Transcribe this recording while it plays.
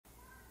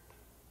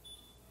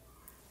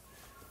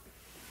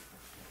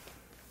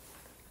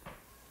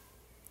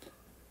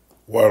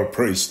Well,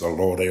 praise the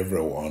Lord,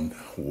 everyone.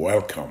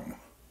 Welcome.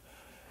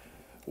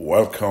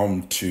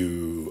 Welcome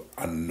to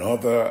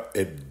another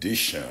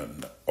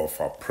edition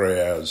of our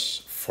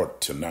prayers for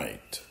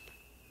tonight.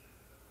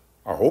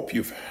 I hope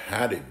you've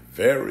had a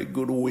very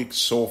good week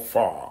so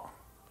far.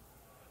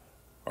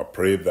 I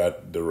pray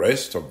that the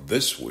rest of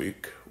this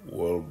week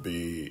will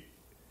be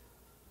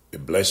a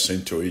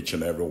blessing to each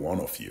and every one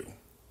of you.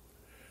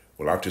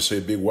 We'd like to say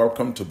a big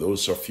welcome to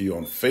those of you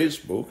on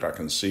Facebook. I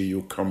can see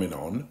you coming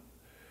on.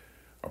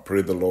 I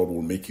pray the Lord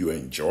will make you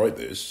enjoy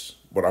this,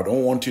 but I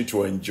don't want you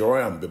to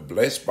enjoy and be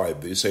blessed by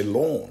this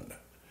alone.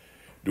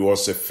 Do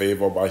us a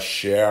favor by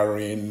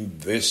sharing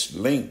this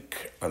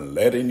link and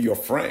letting your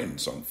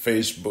friends on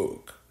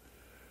Facebook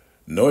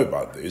know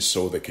about this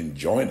so they can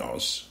join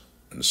us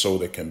and so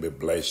they can be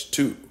blessed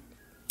too.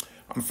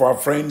 And for our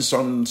friends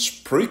on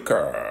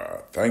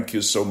Spreaker, thank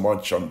you so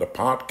much on the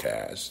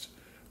podcast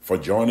for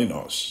joining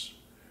us.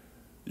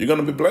 You're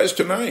going to be blessed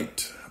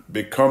tonight,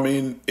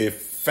 becoming a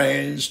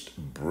fenced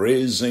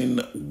brazen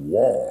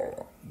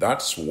wall.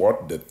 That's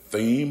what the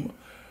theme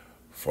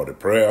for the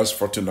prayers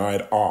for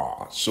tonight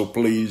are. So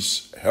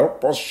please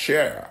help us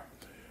share.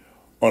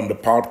 On the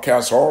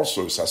podcast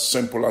also, it's as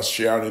simple as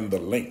sharing the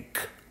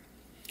link.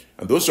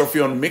 And those of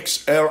you on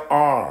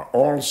MixLR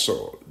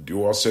also,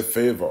 do us a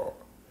favor.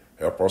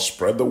 Help us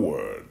spread the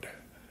word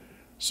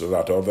so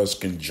that others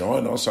can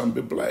join us and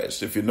be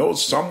blessed. If you know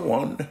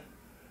someone,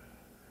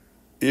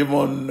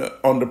 even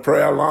on the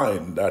prayer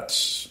line,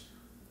 that's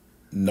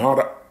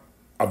not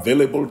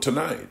available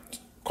tonight,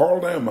 call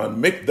them and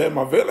make them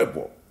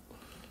available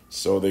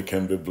so they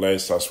can be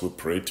blessed as we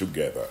pray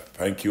together.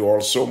 Thank you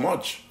all so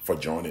much for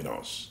joining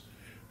us.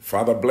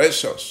 Father,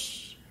 bless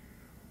us.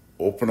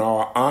 Open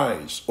our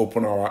eyes,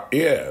 open our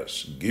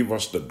ears. Give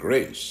us the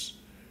grace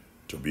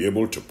to be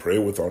able to pray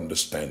with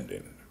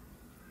understanding.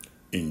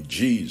 In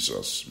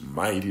Jesus'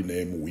 mighty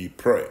name we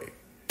pray.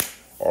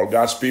 All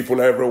God's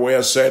people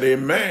everywhere said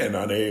amen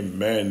and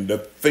amen. The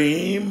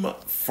theme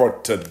for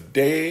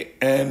today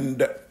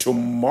and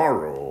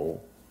tomorrow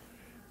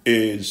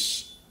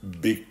is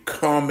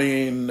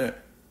becoming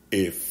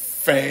a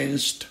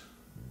fenced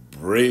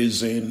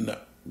brazen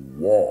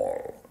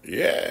wall.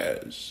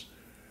 Yes,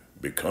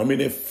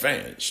 becoming a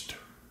fenced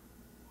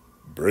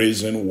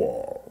brazen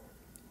wall.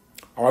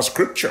 Our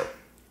scripture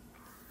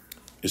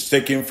is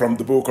taken from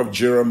the book of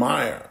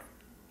Jeremiah,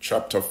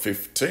 chapter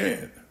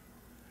 15.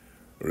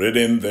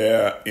 Reading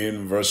there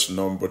in verse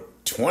number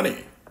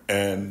 20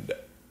 and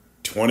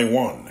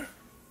 21.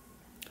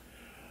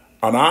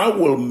 And I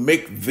will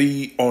make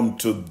thee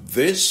unto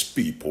this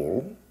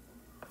people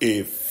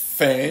a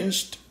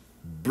fenced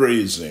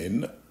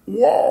brazen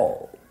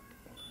wall,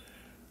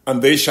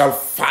 and they shall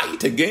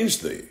fight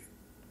against thee,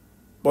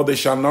 but they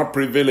shall not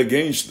prevail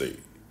against thee.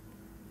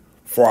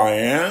 For I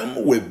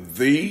am with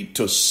thee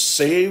to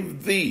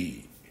save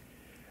thee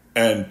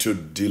and to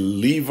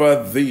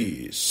deliver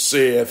thee,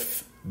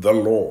 saith the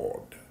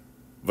Lord.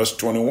 Verse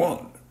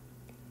 21.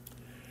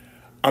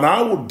 And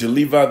I will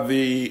deliver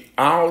thee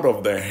out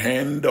of the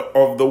hand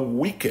of the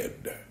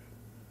wicked,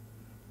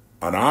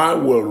 and I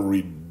will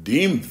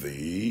redeem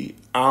thee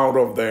out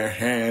of the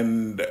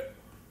hand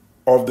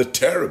of the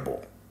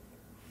terrible.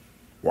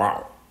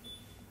 Wow.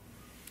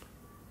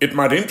 It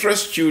might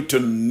interest you to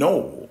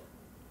know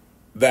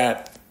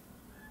that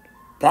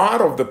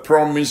part of the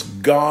promise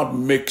God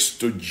makes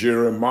to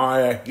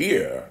Jeremiah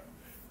here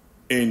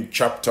in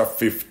chapter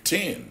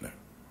 15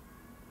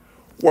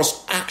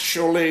 was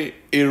actually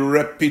a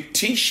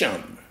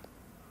repetition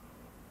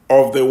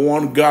of the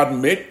one God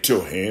made to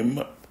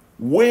him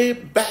way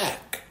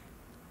back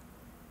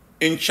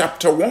in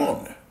chapter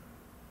 1.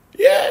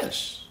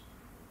 Yes.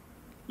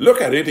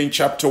 Look at it in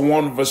chapter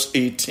 1, verse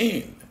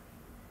 18.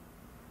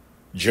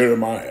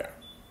 Jeremiah.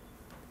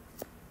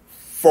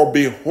 For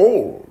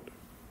behold,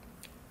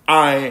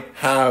 I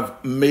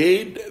have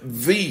made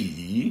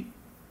thee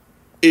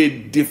a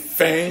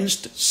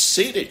defenced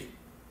city,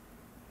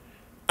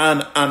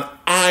 and an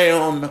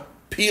iron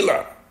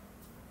pillar,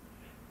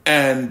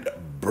 and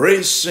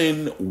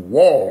brazen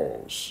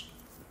walls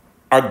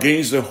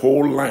against the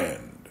whole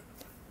land,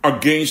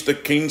 against the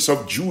kings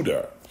of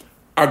Judah,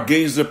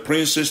 against the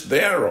princes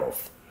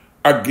thereof,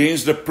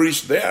 against the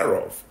priests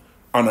thereof,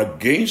 and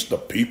against the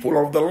people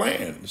of the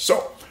land.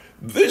 So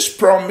this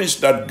promise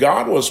that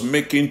God was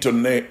making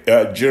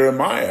to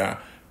Jeremiah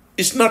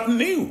is not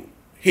new.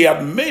 He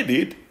had made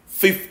it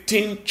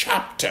 15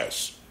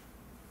 chapters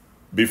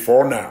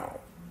before now.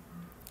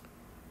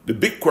 The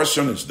big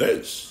question is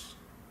this: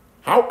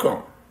 how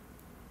come?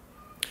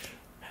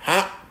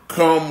 How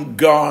come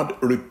God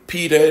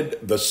repeated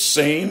the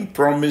same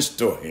promise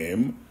to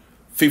him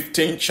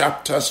 15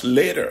 chapters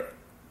later?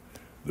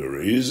 The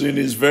reason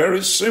is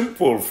very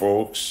simple,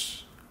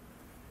 folks.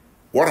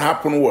 What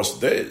happened was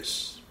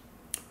this: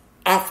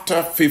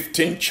 after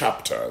 15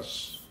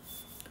 chapters,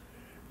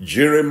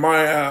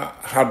 Jeremiah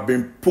had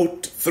been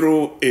put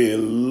through a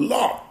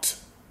lot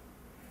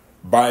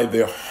by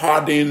the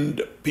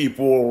hardened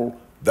people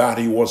that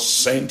he was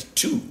sent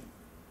to.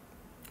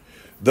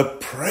 The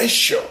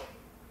pressure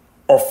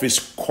of his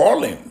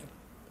calling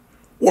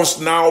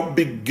was now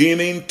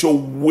beginning to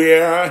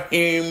wear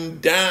him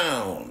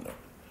down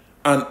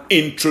and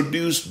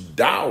introduce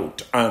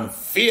doubt and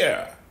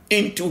fear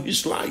into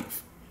his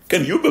life.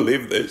 Can you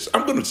believe this?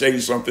 I'm going to tell you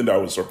something that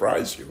will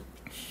surprise you.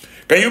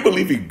 Can you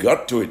believe it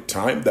got to a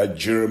time that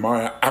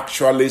Jeremiah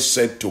actually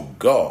said to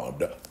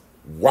God,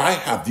 "Why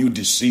have you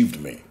deceived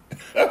me?"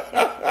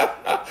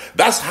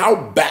 That's how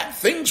bad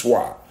things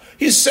were.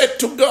 He said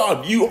to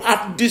God, "You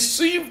have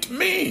deceived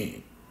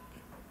me."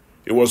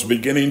 He was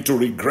beginning to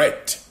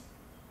regret.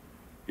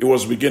 He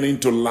was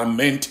beginning to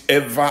lament,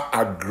 ever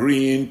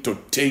agreeing to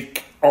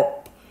take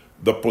up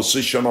the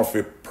position of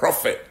a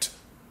prophet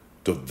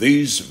to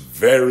these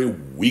very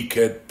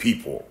wicked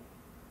people.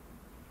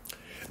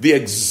 The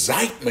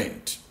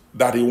excitement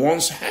that he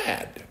once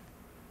had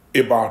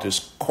about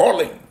his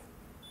calling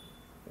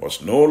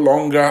was no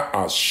longer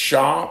as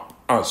sharp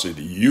as it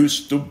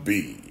used to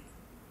be.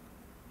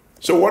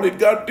 So what did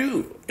God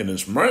do? In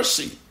his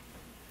mercy,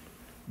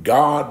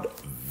 God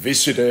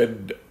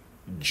visited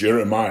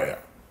Jeremiah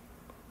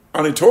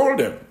and he told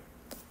him,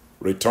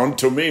 "Return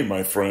to me,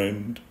 my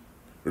friend.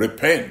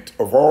 Repent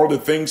of all the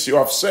things you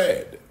have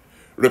said.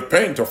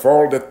 Repent of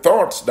all the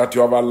thoughts that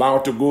you have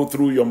allowed to go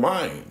through your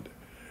mind.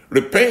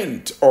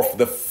 Repent of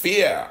the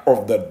fear,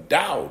 of the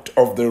doubt,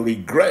 of the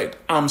regret.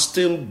 I'm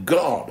still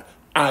God.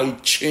 I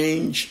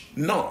change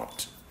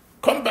not.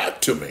 Come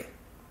back to me."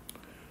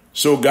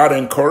 So God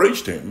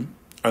encouraged him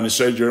and he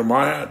said,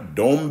 "Jeremiah,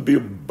 don't be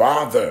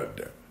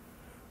bothered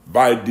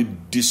by the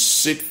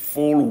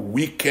deceitful,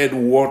 wicked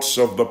words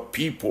of the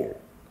people.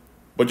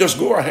 But just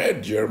go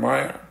ahead,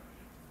 Jeremiah,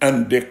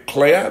 and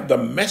declare the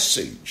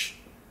message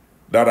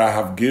that I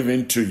have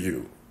given to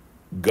you."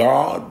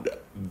 God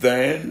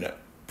then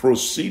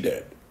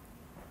proceeded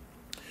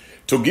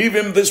to give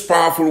him these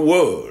powerful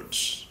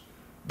words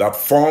that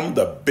form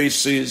the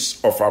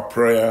basis of our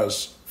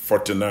prayers for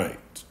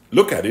tonight.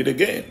 Look at it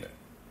again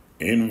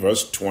in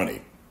verse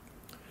 20.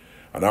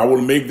 "And I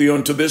will make thee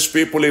unto this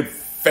people a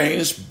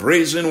fenced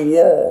brazen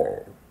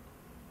wall,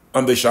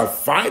 and they shall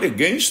fight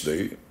against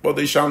thee, but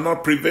they shall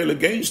not prevail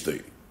against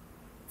thee.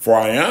 For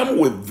I am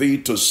with thee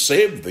to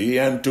save thee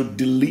and to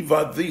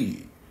deliver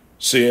thee,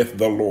 saith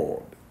the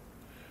Lord.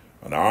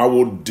 And I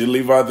will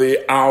deliver thee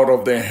out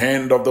of the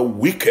hand of the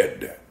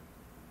wicked,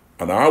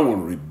 and I will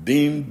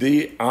redeem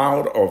thee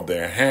out of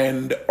the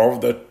hand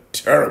of the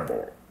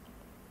terrible."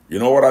 You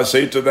know what I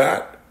say to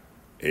that?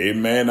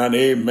 Amen and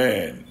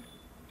amen.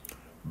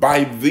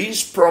 By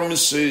these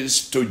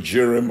promises to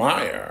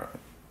Jeremiah,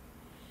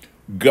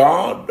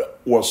 God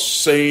was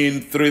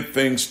saying three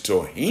things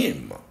to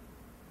him,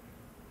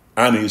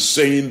 and he's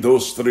saying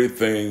those three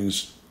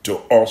things to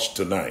us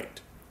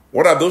tonight.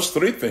 What are those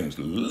three things?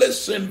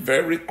 Listen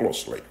very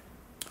closely.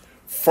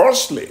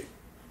 Firstly,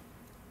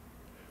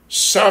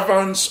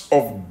 servants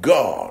of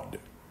God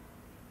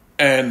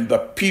and the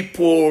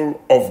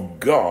people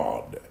of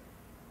God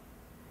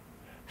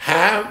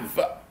have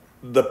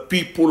the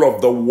people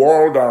of the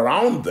world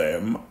around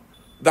them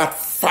that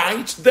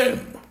fight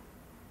them.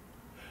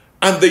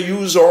 And they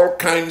use all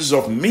kinds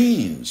of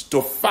means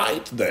to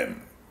fight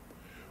them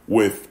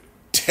with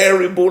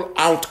terrible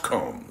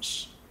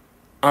outcomes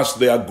as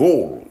their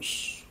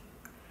goals.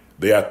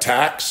 The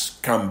attacks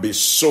can be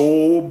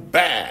so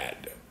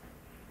bad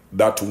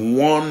that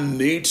one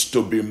needs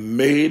to be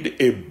made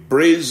a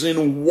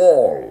brazen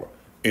wall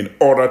in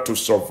order to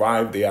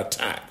survive the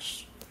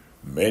attacks.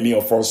 Many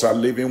of us are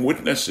living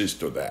witnesses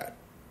to that.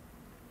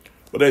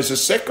 But there's a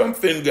second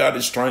thing God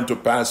is trying to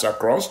pass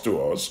across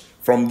to us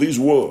from these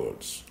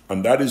words,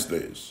 and that is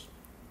this.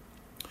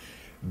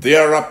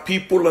 There are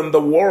people in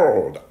the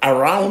world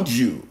around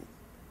you,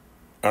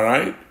 all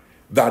right,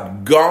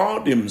 that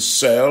God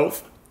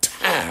himself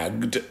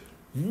tagged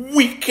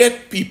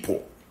wicked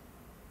people.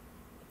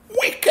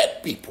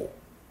 Wicked people.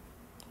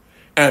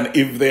 And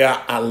if they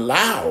are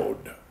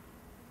allowed,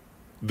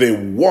 they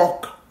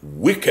walk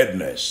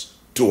wickedness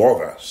to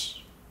others,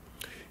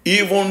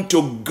 even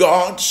to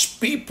God's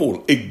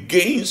people,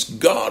 against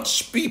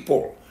God's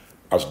people,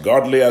 as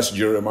godly as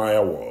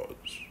Jeremiah was.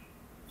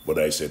 But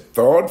there's a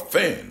third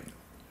thing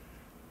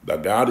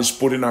that God is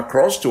putting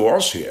across to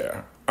us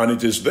here, and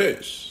it is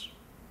this.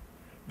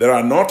 There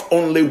are not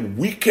only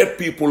wicked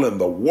people in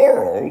the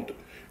world,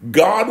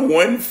 God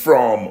went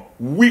from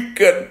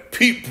wicked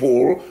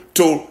people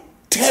to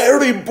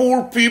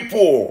terrible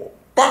people.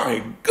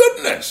 My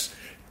goodness,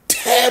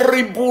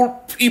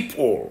 terrible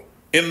people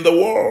in the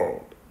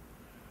world.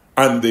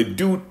 And they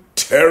do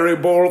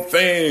terrible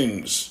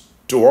things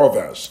to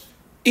others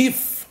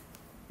if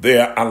they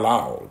are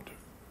allowed.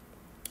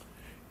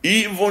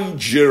 Even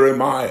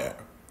Jeremiah,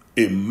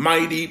 a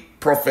mighty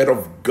prophet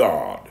of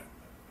God,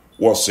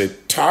 was a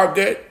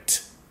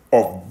target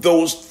of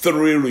those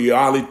three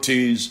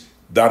realities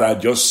that I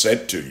just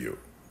said to you.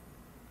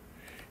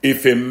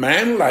 If a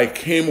man like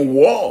him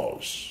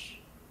was,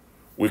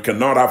 we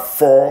cannot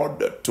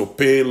afford to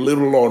pay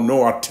little or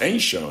no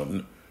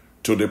attention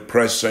to the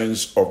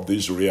presence of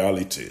these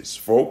realities.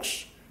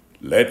 Folks,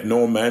 let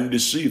no man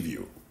deceive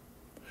you.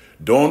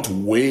 Don't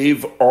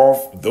wave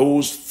off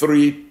those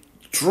three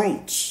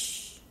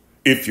truths.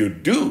 If you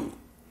do,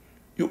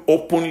 you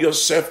open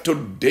yourself to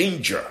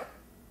danger.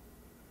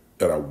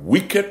 There are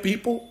wicked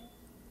people,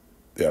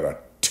 there are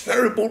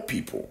terrible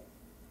people,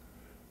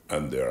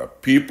 and there are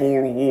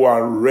people who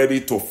are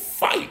ready to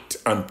fight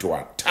and to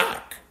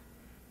attack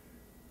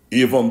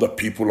even the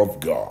people of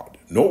God.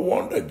 No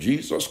wonder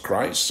Jesus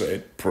Christ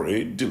said,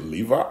 pray,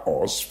 deliver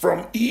us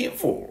from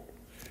evil.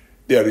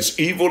 There is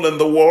evil in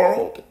the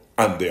world,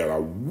 and there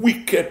are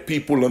wicked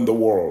people in the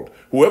world.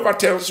 Whoever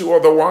tells you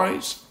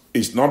otherwise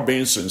is not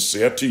being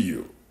sincere to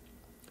you.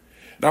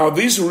 Now,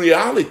 these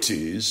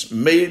realities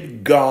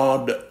made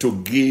God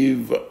to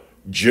give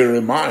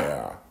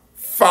Jeremiah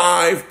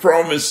 5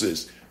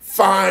 promises,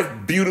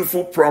 5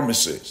 beautiful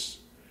promises.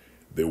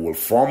 They will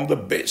form the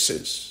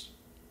basis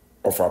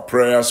of our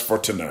prayers for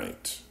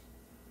tonight.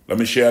 Let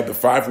me share the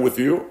 5 with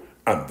you,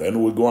 and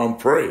then we'll go and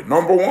pray.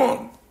 Number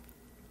 1,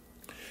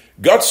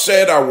 God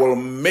said, I will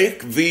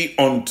make thee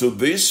unto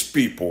this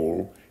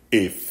people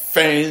a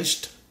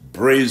fenced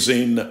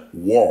brazen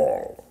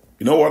wall.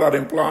 You know what that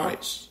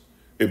implies?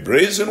 A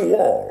brazen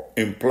wall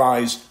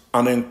implies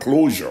an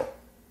enclosure,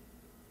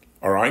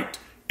 all right?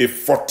 A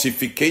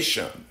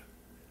fortification,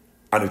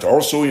 and it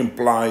also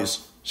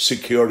implies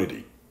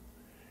security.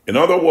 In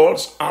other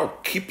words, I'll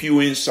keep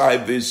you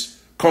inside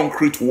these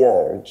concrete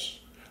walls.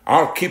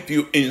 I'll keep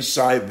you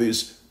inside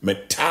these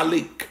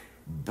metallic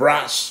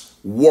brass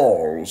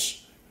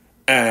walls,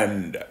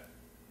 and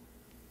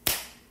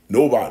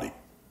nobody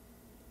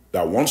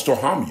that wants to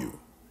harm you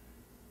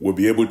will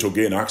be able to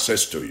gain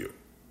access to you.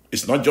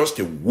 It's not just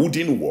a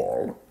wooden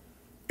wall.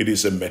 It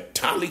is a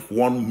metallic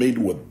one made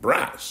with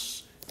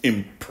brass,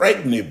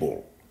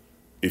 impregnable,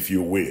 if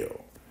you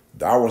will.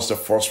 That was the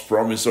first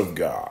promise of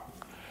God.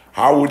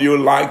 How would you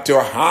like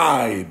to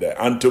hide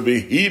and to be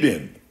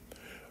hidden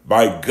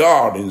by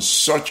God in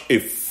such a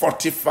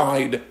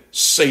fortified,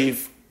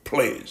 safe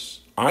place?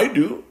 I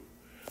do.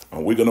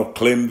 And we're going to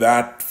claim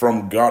that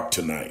from God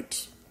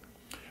tonight.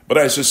 But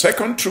there's a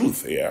second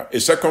truth here, a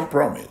second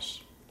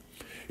promise.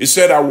 He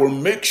said, I will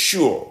make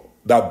sure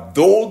that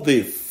though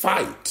they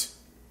fight,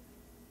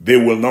 they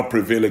will not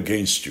prevail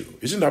against you.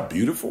 Isn't that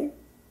beautiful?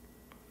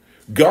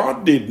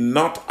 God did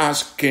not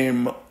ask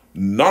him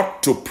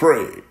not to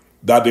pray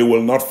that they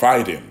will not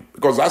fight him,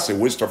 because that's a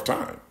waste of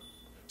time.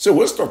 It's a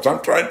waste of time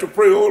trying to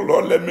pray, oh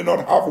Lord, let me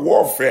not have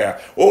warfare.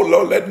 Oh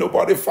Lord, let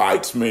nobody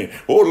fight me.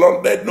 Oh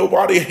Lord, let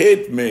nobody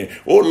hate me.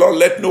 Oh Lord,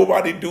 let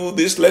nobody do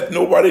this, let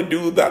nobody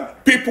do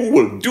that. People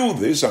will do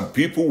this and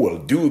people will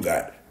do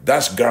that.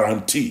 That's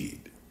guaranteed.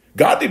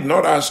 God did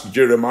not ask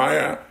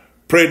Jeremiah,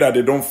 pray that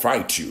they don't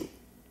fight you.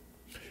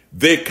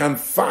 They can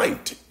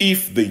fight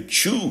if they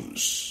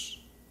choose,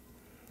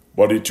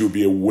 but it will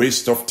be a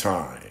waste of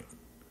time.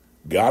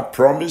 God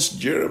promised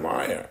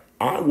Jeremiah,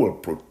 I will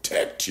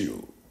protect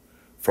you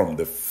from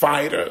the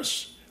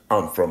fighters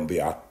and from the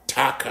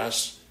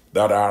attackers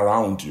that are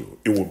around you.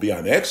 It will be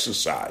an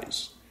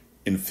exercise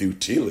in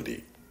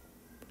futility.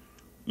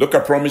 Look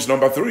at promise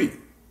number 3.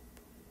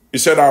 He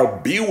said, I'll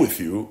be with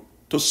you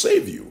to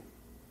save you.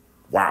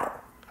 Wow.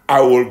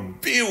 I will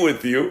be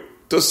with you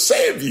to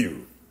save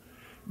you.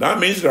 That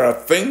means there are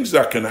things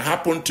that can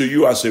happen to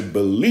you as a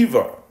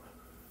believer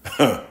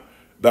that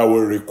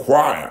will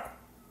require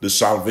the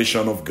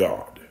salvation of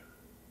God.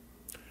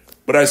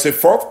 But as a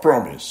 4th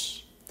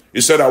promise,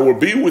 he said, I will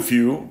be with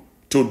you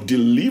to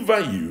deliver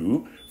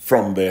you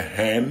from the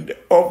hand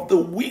of the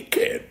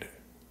wicked.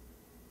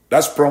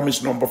 That's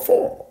promise number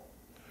 4.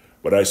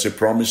 But I say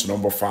promise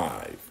number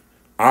 5.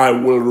 I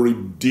will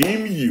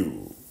redeem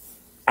you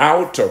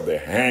out of the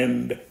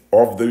hand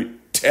of the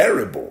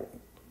terrible.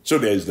 So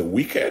there's the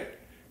wicked,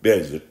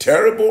 there's the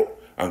terrible,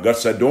 and God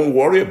said, don't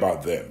worry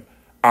about them.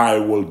 I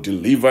will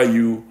deliver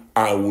you,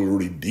 I will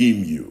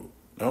redeem you.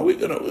 Now we're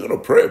gonna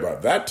pray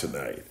about that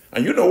tonight.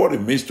 And you know what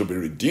it means to be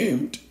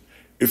redeemed.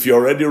 If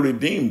you're already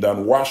redeemed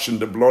and washed in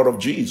the blood of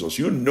Jesus,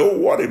 you know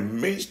what it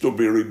means to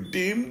be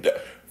redeemed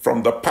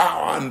from the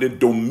power and the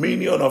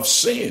dominion of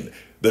sin.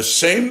 The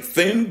same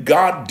thing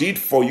God did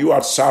for you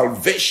at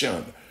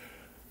salvation,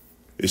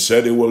 He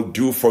said He will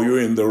do for you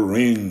in the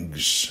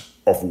rings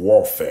of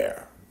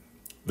warfare.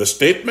 The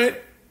statement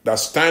that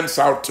stands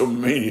out to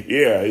me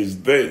here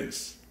is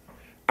this: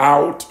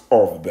 out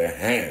of the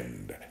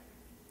hand.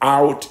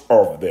 Out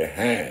of the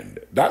hand.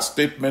 That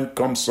statement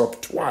comes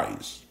up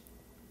twice.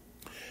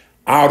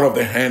 Out of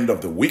the hand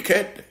of the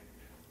wicked,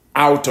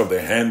 out of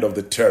the hand of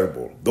the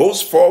terrible.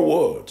 Those 4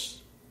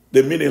 words,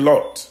 they mean a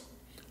lot.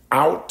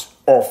 Out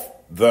of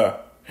the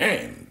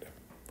hand.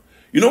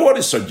 You know what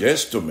it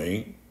suggests to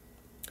me?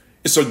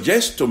 It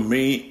suggests to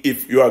me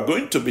if you are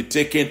going to be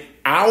taken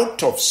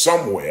out of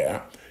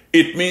somewhere,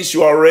 it means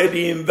you are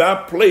already in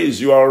that place.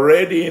 You are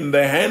already in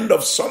the hand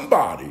of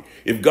somebody.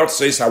 If God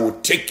says, I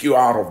will take you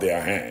out of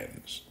their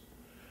hands.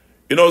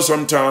 You know,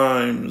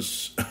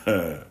 sometimes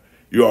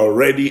you are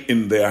already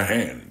in their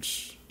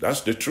hands.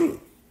 That's the truth.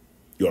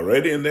 You're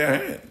already in their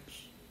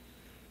hands.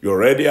 You're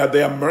already at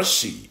their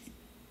mercy.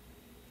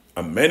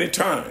 And many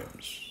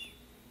times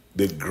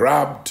they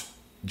grabbed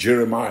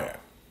Jeremiah.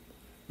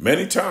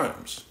 Many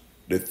times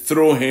they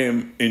threw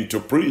him into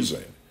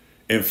prison.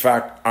 In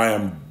fact, I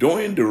am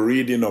doing the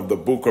reading of the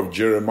book of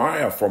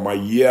Jeremiah for my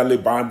yearly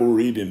Bible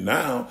reading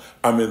now.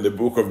 I'm in the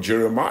book of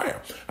Jeremiah.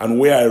 And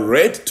where I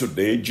read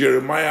today,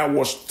 Jeremiah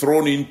was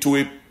thrown into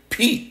a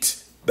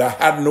pit that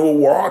had no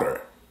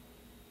water.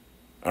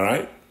 All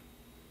right?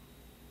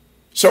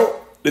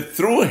 So they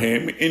threw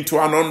him into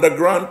an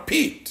underground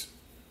pit.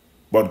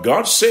 But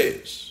God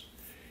says,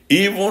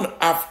 even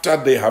after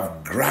they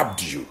have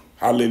grabbed you,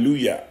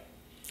 hallelujah,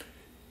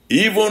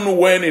 even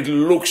when it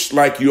looks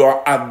like you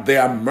are at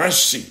their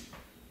mercy,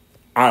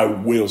 I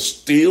will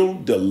still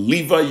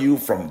deliver you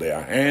from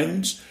their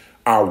hands.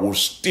 I will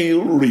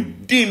still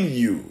redeem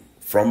you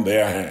from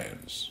their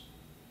hands.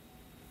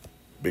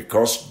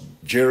 Because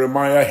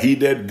Jeremiah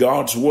heeded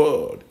God's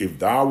word, if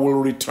thou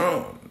will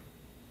return,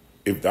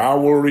 and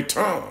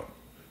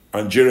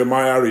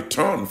Jeremiah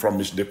returned from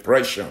his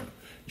depression.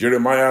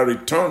 Jeremiah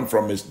returned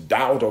from his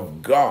doubt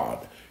of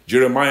God.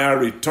 Jeremiah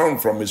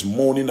returned from his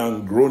moaning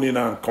and groaning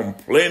and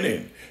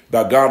complaining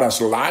that God has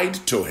lied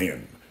to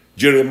him.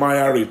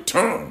 Jeremiah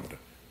returned.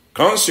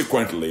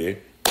 Consequently,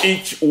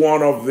 each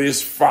one of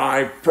these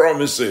 5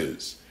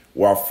 promises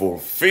were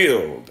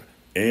fulfilled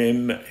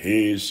in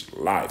his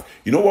life.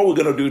 You know what we're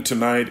going to do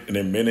tonight in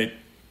a minute?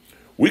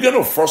 We're going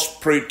to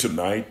first pray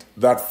tonight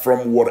that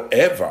from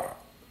whatever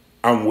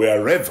and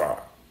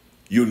wherever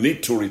you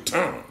need to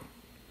return,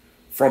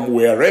 from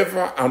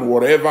wherever and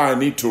whatever I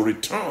need to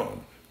return,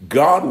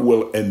 God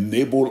will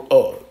enable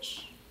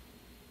us.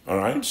 All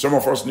right? Some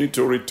of us need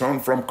to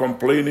return from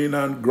complaining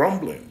and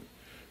grumbling.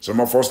 Some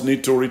of us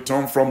need to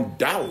return from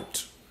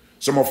doubt.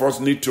 Some of us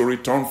need to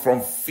return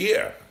from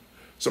fear.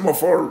 Some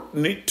of us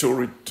need to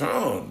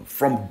return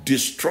from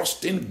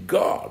distrusting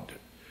God.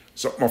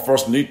 Some of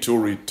us need to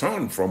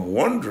return from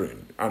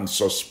wondering and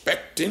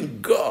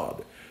suspecting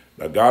God,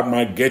 that God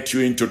might get you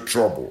into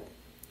trouble.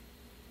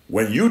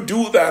 When you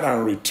do that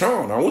and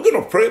return, and we're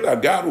going to pray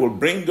that God will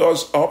bring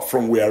us up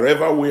from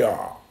wherever we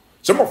are.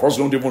 Some of us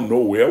don't even know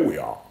where we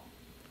are.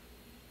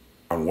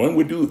 And when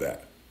we do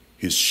that,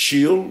 his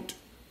shield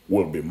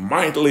will be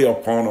mightily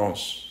upon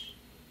us.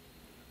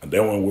 And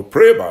then when we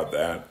pray about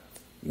that,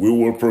 we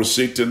will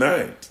proceed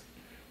tonight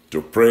to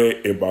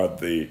pray about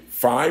the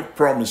 5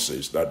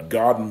 promises that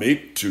God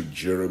made to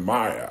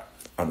Jeremiah.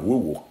 And we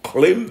will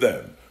claim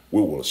them.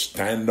 We will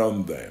stand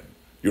on them.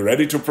 You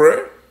ready to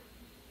pray?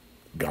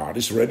 God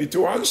is ready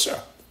to answer.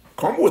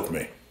 Come with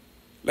me.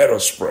 Let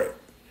us pray.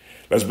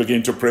 Let's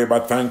begin to pray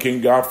by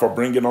thanking God for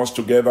bringing us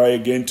together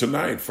again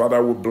tonight.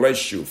 Father, we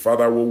bless you.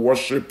 Father, we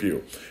worship you.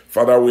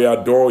 Father, we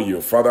adore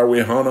you. Father,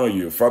 we honor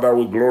you. Father,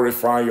 we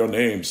glorify your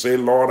name. Say,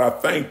 Lord, I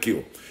thank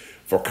you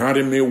for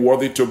counting me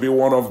worthy to be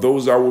one of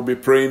those that will be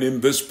praying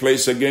in this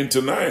place again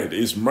tonight.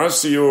 It's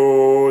mercy,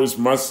 oh, it's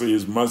mercy,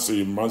 it's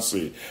mercy,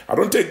 mercy. I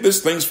don't take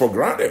these things for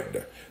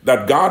granted,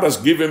 that God has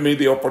given me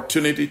the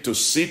opportunity to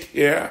sit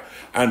here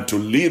and to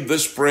lead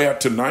this prayer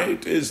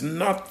tonight is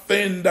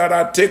nothing that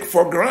I take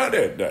for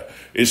granted.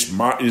 It's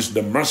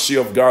the mercy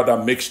of God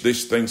that makes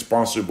these things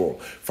possible.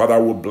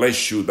 Father, we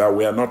bless you that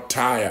we are not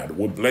tired.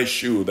 We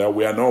bless you that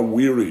we are not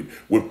wearied.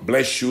 We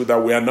bless you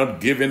that we are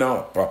not giving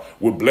up.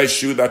 We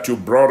bless you that you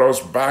brought us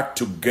back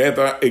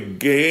together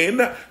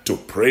again to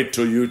pray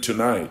to you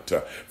tonight.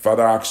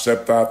 Father,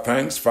 accept our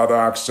thanks. Father,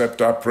 accept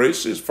our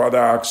praises. Father,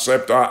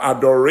 accept our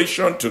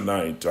adoration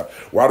tonight.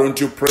 Why don't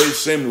you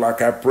praise him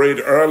like I prayed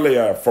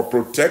earlier for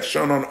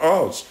protection on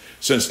us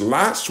since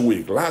last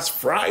week, last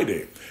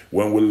Friday,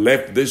 when we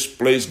left this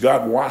place.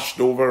 God watched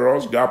over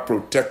us. God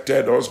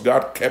protected us.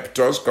 God kept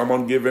us. Come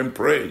on, give him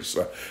praise.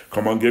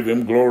 Come on, give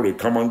him glory.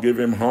 Come on, give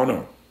him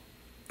honor.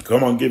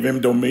 Come on, give him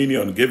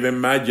dominion. Give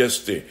him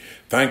majesty.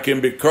 Thank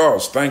him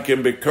because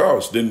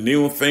the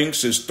new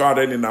things he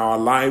started in our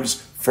lives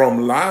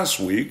from last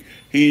week,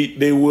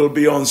 they will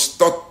be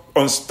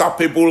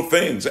unstoppable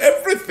things.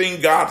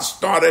 Everything God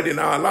started in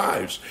our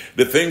lives,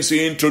 the things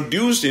he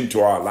introduced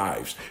into our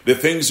lives, the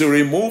things he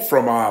removed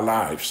from our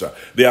lives,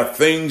 they are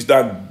things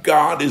that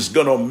God is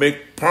going to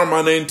make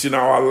permanent in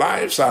our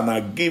lives, and I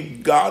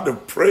give God the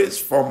praise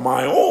for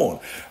my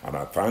own, and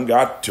I thank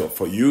God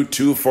for you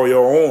too, for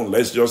your own.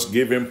 Let's just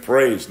give him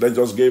praise. Let's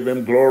just give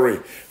him glory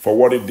for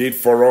what he did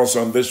for us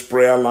on this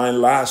prayer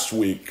line last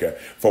week,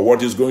 for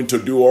what he's going to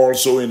do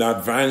also in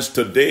advance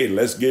today.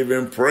 Let's give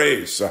him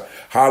praise.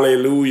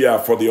 Hallelujah,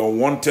 for the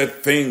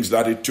unwanted things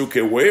that he took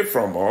away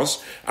from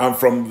us, and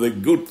from the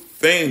good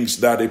things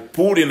that he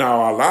put in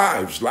our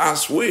lives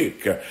last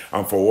week,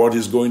 and for what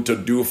he's going to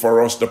do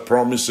for us, the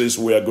promises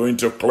we are going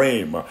to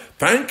claim.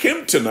 Thank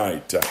him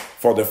tonight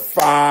for the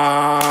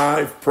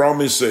 5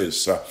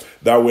 promises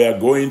that we are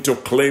going to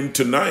claim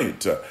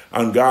tonight.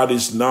 And God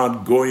is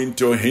not going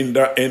to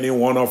hinder any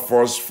one of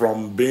us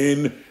from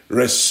being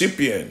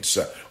recipients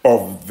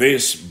of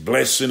this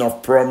blessing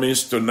of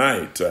promise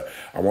tonight.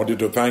 I want you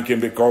to thank him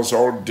because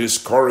all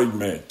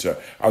discouragement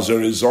as a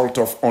result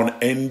of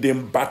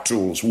unending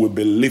battles will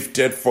be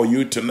lifted for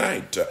you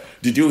tonight.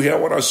 Did you hear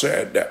what I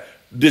said?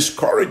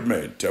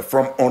 Discouragement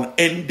from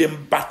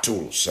unending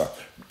battles.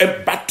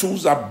 and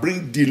battles that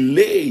bring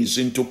delays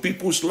into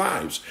people's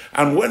lives.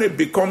 And when it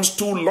becomes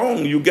too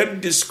long, you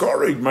get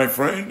discouraged, my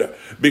friend,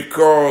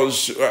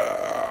 because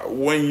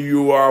when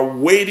you are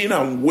waiting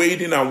and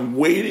waiting and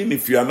waiting,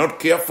 if you are not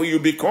careful, you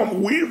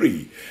become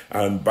weary.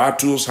 And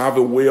battles have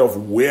a way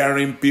of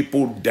wearing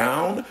people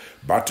down.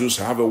 Battles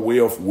have a way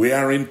of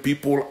wearing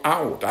people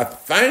out. I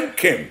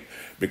thank Him,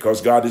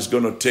 because God is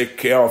going to take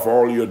care of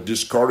all your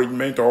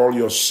discouragement, all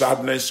your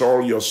sadness,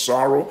 all your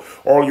sorrow,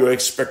 all your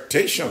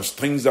expectations,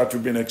 things that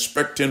you've been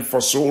expecting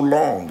for so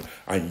long,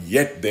 and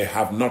yet they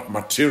have not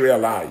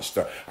materialized.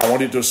 I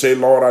want you to say,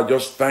 Lord, I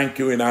just thank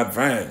you in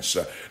advance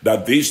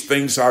that these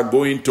things are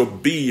going to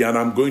be, and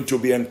I'm going to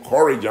be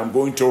encouraged. I'm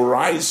going to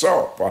rise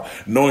up,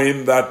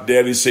 knowing that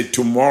there is a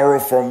tomorrow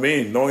for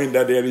me, knowing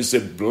that there is a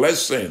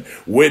blessing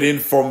waiting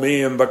for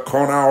me in the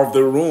corner of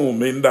the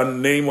room, in the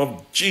name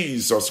of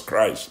Jesus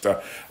Christ.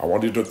 I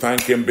want you to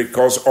thank Him,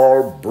 because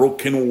all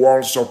broken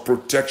walls of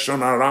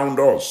protection around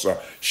us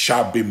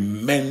shall be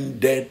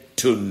mended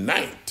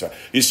tonight.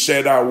 He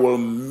said, I will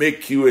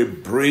make you a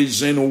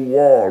brazen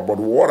wall. But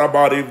what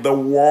about if the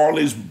wall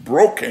is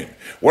broken?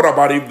 What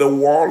about if the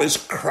wall is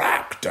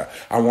cracked?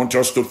 I want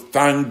us to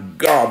thank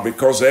God,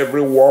 because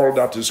every wall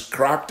that is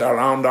cracked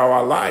around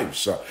our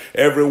lives,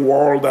 every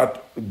wall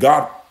that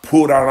God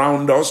put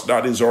around us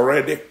that is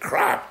already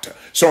cracked,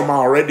 some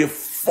are already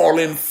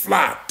falling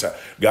flat,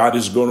 God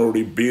is going to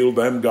rebuild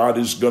them. God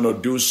is going to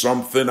do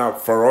something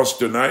for us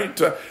tonight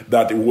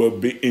that it will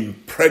be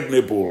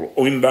impregnable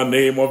in the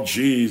name of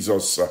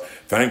Jesus.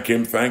 Thank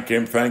Him, thank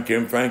Him, thank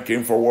Him, thank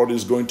Him for what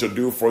He's going to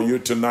do for you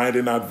tonight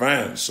in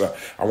advance.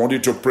 I want you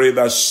to pray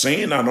that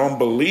sin and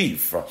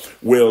unbelief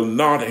will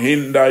not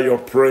hinder your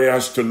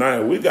prayers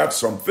tonight. We got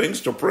some things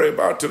to pray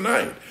about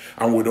tonight.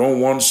 And we don't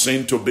want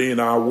sin to be in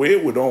our way.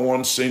 We don't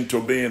want sin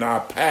to be in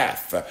our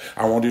path.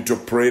 I want you to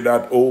pray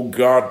that, oh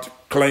God,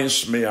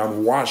 cleanse me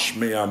and wash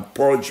me and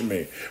purge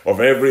me of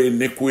every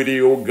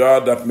iniquity, oh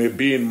God, that may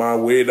be in my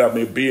way, that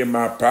may be in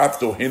my path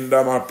to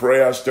hinder my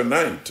prayers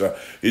tonight.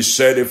 He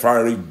said, if I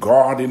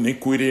regard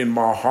iniquity in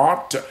my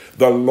heart,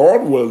 the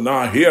Lord will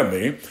not hear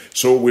me.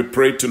 So we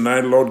pray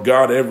tonight, Lord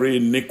God, every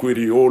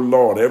iniquity, oh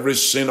Lord, every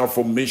sin of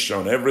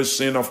omission, every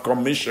sin of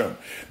commission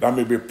that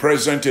may be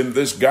present in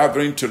this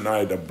gathering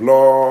tonight, the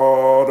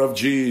blood of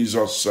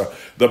Jesus,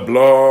 the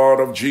blood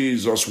of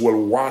Jesus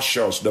will wash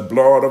us. The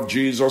blood of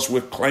Jesus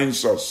will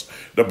cleanse us.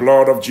 The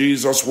blood of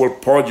Jesus will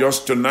purge us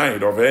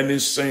tonight of any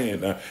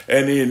sin,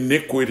 any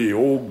iniquity.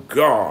 Oh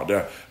God,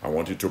 I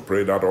want you to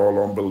pray that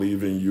all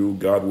unbelief in you,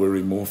 God will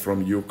remove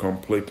from you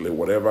completely.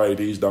 Whatever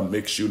it is that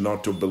makes you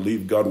not to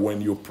believe God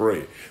when you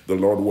pray, the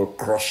Lord will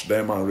crush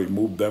them and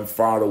remove them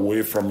far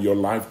away from your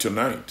life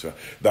tonight.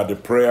 That the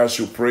prayers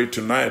you pray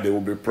tonight, they will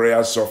be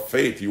prayers of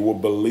faith. You will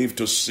believe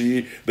to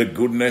see the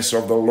goodness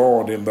of the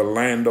Lord in the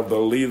land of the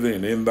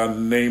living, in the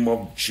name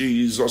of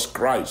Jesus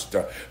Christ.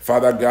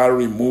 Father God,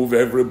 remove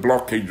every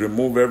blockage,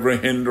 remove every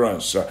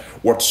hindrance.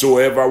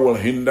 Whatsoever will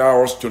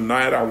hinder us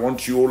tonight, I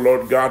want you,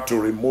 Lord God, to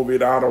remove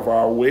it out of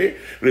our way,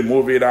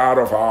 remove it out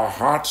of our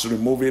hearts,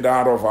 remove it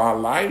out of our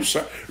lives,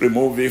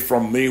 remove it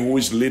from me who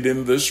is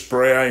leading this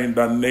prayer in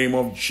the name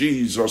of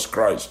Jesus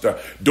Christ.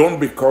 Don't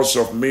because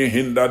of me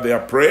hinder their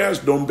prayers,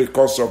 don't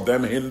because of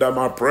them hinder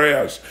my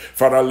prayers.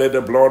 Father, let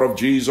the blood of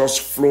Jesus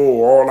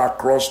flow all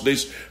across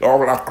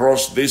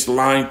this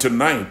line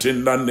tonight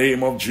in the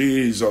name of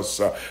Jesus.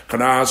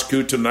 Can I ask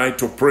you tonight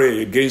to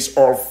pray against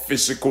all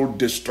physical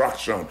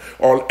distraction,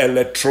 all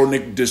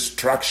electronic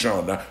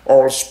distraction,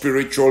 all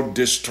spiritual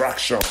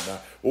distraction?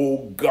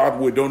 Oh God,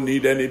 we don't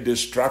need any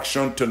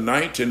distraction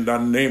tonight in the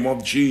name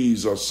of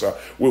Jesus.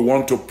 We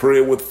want to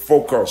pray with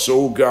focus,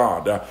 oh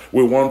God.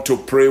 We want to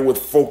pray with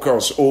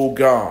focus, oh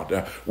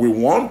God. We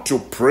want to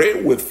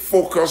pray with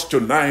focus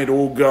tonight,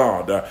 oh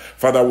God.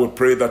 Father, we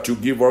pray that you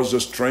give us the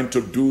strength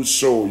to do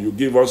so. You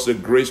give us the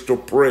grace to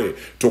pray,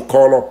 to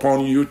call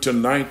upon you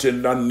tonight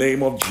in the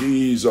name of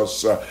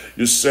Jesus.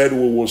 You said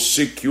we will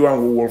seek you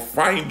and we will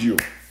find you.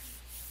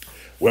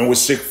 When we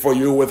seek for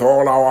you with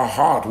all our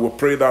heart, we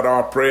pray that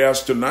our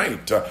prayers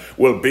tonight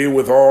will be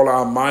with all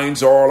our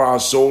minds, all our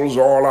souls,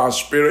 all our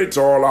spirits,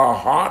 all our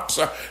hearts,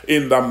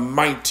 in the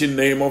mighty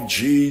name of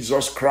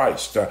Jesus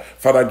Christ.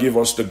 Father, give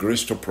us the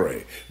grace to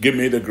pray. Give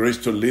me the grace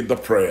to lead the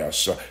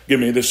prayers.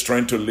 Give me the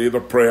strength to lead the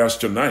prayers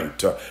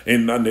tonight.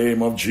 In the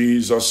name of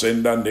Jesus,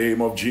 in the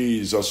name of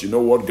Jesus. You know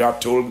what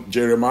God told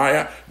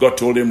Jeremiah? God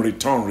told him,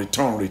 return,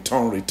 return,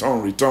 return,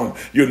 return, return.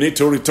 You need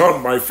to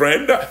return, my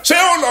friend. Say,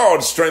 oh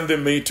Lord,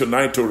 strengthen me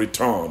tonight to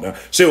return.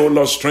 Say, oh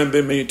Lord,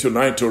 strengthen me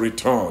tonight to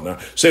return.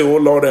 Say, oh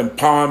Lord,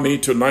 empower me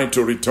tonight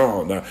to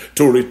return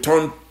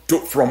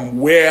from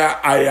where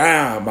I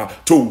am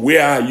to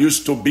where I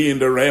used to be in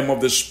the realm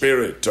of the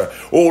Spirit.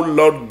 Oh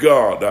Lord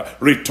God,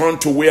 return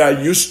to where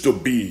I used to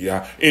be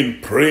in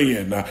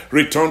praying.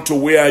 Return to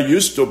where I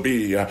used to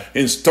be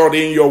in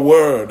studying your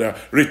word.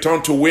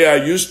 Return to where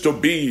I used to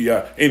be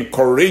in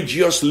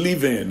courageous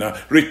living.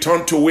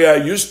 Return to where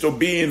I used to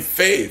be in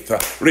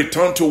faith.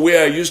 Return to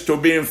where I used to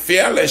be in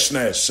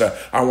fearlessness.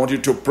 I want you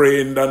to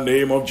pray in the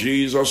name of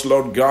Jesus.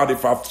 Lord God,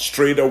 if I've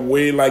strayed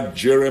away like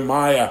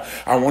Jeremiah,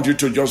 I want you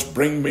to just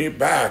bring me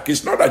back.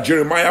 It's not that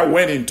Jeremiah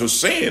went into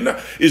sin.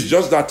 It's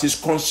just that his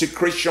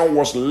consecration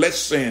was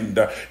lessened.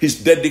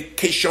 His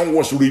dedication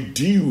was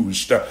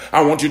reduced.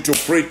 I want you to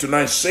pray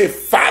tonight. Say,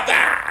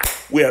 Father,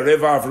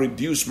 wherever I've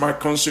reduced my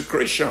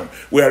consecration,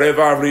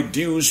 wherever I've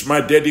reduced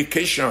my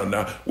dedication,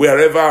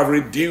 wherever I've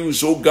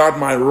reduced, oh God,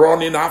 my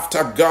running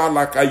after God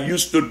like I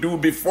used to do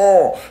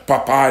before,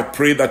 Papa, I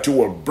pray that you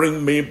will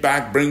bring me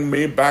back, bring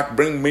me back,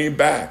 bring me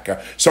back.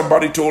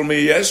 Somebody told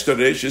me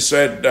yesterday, she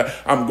said,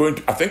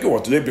 I think it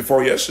was the day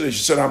before yesterday,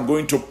 she said, I'm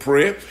going to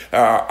pray.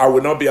 I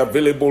will not be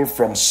available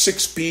from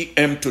 6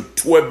 p.m. to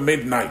 12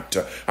 midnight.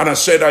 And I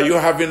said, are you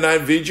having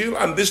night vigil?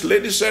 And this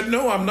lady said,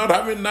 no, I'm not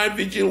having night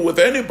vigil with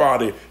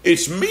anybody.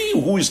 It's me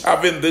who is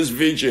having this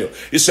vigil.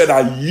 He said,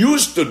 I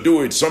used to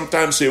do it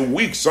sometimes a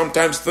week,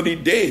 sometimes 3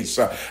 days.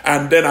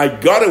 And then I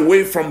got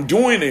away from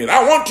doing it.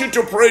 I want you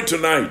to pray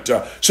tonight.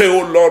 Say,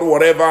 oh Lord,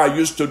 whatever I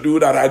used to do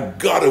that I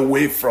got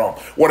away from,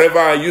 whatever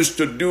I used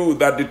to do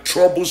that the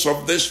troubles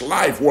of this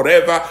life,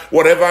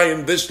 whatever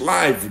in this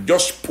life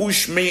just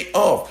push me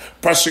off,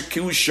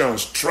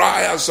 persecutions,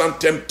 trials, and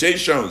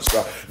temptations,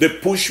 they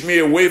push me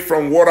away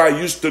from what I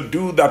used to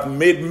do that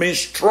made me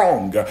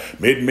strong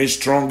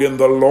in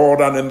the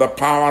Lord and in the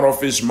power of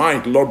his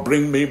might. Lord,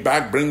 bring me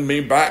back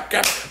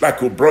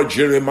like you brought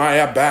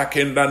Jeremiah back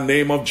in the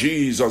name of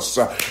Jesus.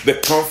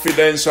 The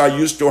confidence I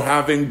used to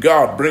have in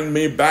God, bring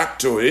me back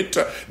to it.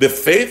 The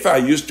faith I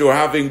used to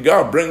have in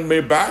God, bring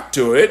me back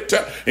to it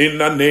in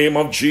the name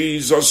of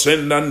Jesus,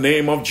 in the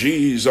name of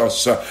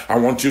Jesus. I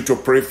want you to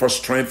pray for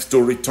strength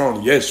to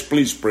return. Yes,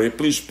 please pray,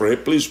 please pray,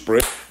 please pray.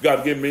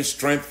 God, give me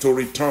strength to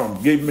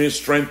return. Give me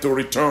strength to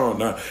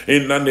return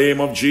in the name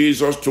of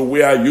Jesus to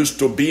where I used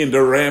to be in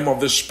the realm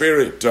of the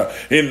Spirit.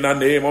 In the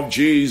name of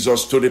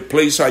Jesus, to the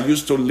place I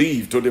used to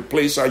live, to the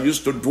place I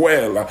used to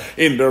dwell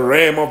in the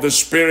realm of the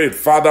Spirit.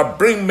 Father,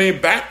 bring me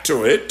back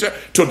to it,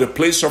 to the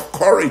place of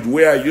courage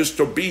where I used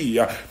to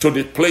be, to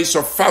the place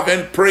of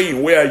fervent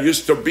praying where I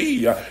used to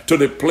be, to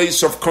the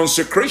place of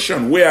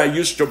consecration where I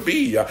used to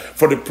be,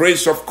 for the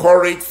place of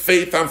courage,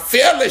 faith, and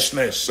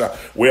fearlessness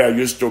where I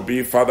used to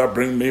be. Father,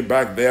 bring me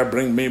back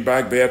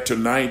there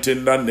tonight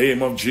in the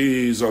name of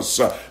Jesus.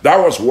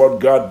 That was what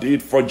God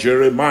did for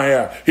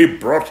Jeremiah. He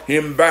brought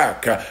him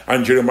back,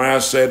 and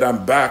Jeremiah said,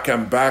 I'm back.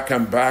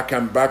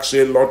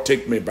 Say, Lord,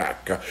 take me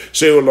back.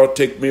 Say, oh Lord,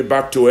 take me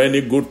back to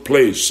any good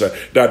place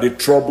that the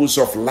troubles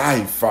of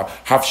life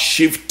have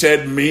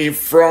shifted me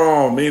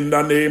from, in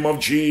the name of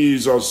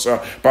Jesus.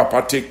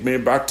 Papa, take me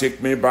back,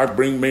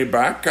 bring me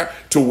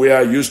back to where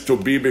I used to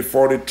be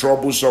before the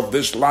troubles of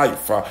this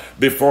life,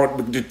 before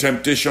the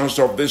temptations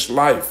of this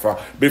life,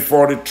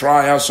 before the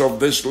trials of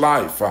this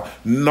life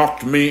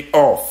knocked me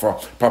off.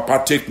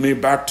 Papa, take me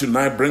back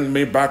tonight, bring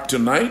me back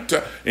tonight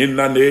in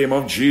the name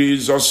of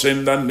Jesus,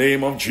 in the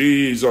name of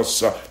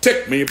Jesus.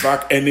 Take me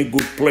back any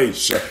good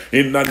place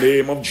in the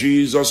name of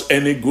Jesus,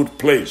 any good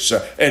place,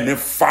 any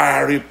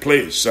fiery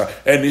place,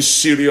 any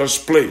serious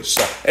place,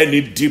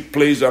 any deep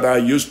place that I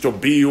used to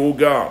be, oh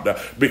God,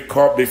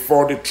 because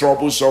before the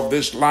troubles of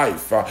this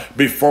life,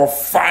 before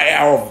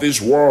fire of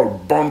this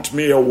world burnt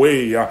me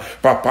away.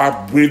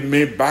 Papa, bring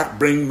me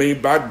back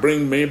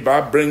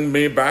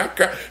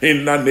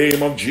in the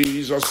name of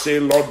Jesus. Say,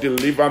 Lord,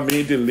 deliver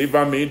me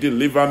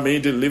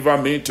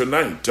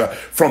tonight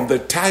from the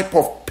type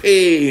of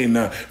pain,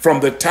 from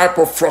the type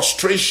of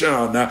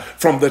frustration,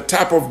 from the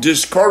type of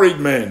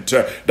discouragement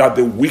that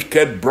the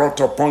wicked brought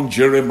upon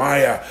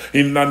Jeremiah.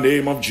 In the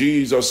name of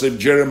Jesus, if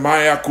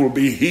Jeremiah could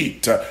be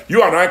hit,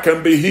 you and I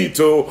can be hit,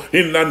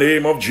 in the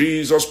name of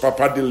Jesus.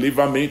 Papa,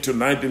 deliver me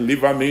tonight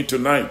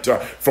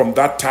from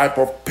that type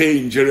of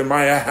pain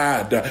Jeremiah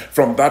had,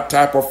 from that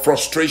type of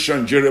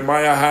frustration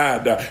Jeremiah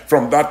had,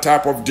 from that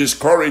type of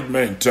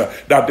discouragement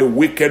that the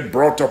wicked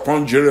brought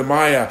upon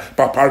Jeremiah.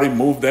 Papa,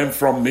 remove them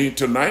from me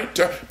tonight.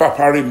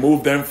 Papa,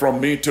 remove them from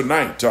me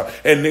tonight.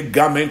 Any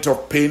garment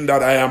of pain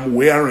that I am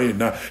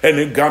wearing,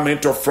 any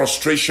garment of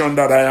frustration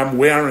that I am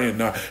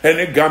wearing,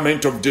 any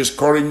garment of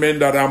discouragement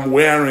that I'm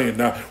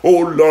wearing,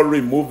 oh Lord,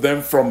 remove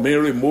them from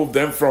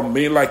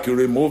me like you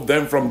removed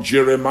them from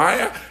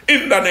Jeremiah.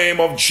 In the name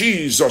of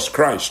Jesus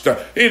Christ.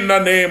 In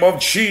the name of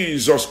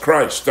Jesus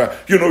Christ.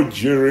 You know,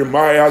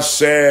 Jeremiah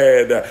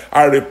said,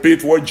 I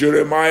repeat what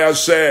Jeremiah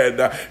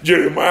said.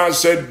 Jeremiah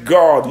said,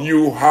 God,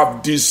 you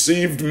have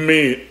deceived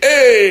me.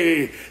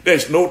 Hey,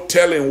 There's no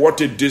telling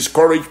what a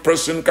discouraged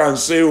person can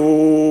say.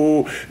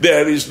 Oh,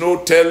 there is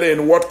no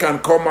telling what can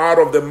come out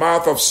of the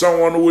mouth of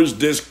someone who is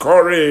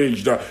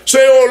discouraged. Say,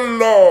 oh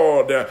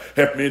Lord,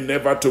 help me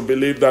never to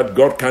believe that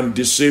God can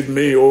deceive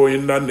me. Oh,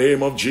 in the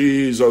name of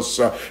Jesus,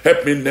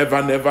 help me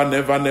never.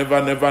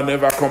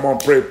 Come on,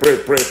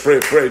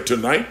 pray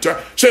tonight.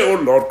 Say,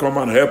 oh Lord, come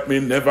and help me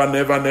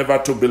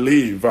never to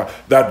believe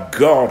that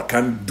God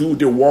can do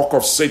the work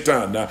of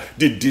Satan,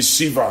 the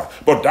deceiver.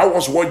 But that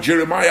was what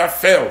Jeremiah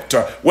felt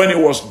when he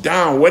was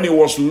down, when he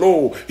was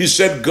low. He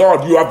said,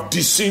 God, you have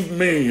deceived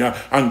me.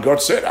 And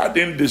God said, I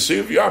didn't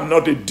deceive you. I'm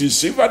not a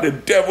deceiver. The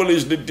devil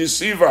is the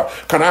deceiver.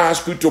 Can I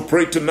ask you to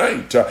pray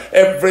tonight?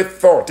 Every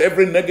thought,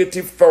 every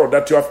negative thought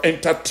that you have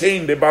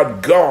entertained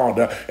about God,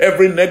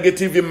 every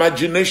negative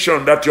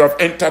imagination that you have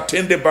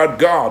entertained about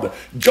God,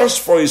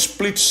 just for a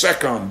split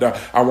second,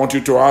 I want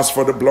you to ask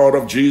for the blood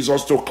of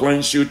Jesus to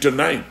cleanse you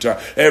tonight.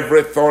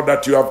 Every thought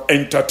that you have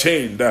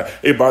entertained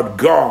about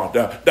God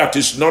that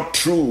is not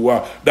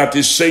true, that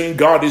is saying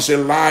God is a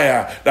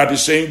liar, that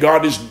is saying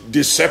God is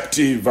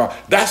deceptive,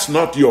 that's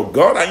not your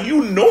God, and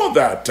you know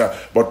that.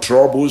 But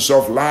troubles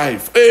of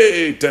life,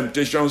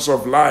 temptations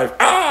of life,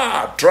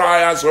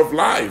 trials of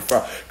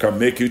life can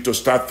make you to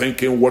start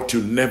thinking what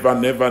you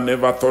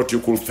never thought you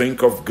could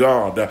think of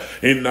God.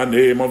 In the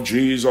name of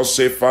Jesus,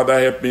 say, Father,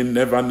 help me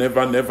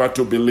never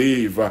to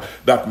believe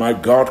that my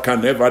God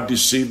can never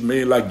deceive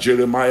me like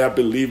Jeremiah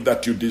believed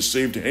that you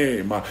deceived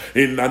him.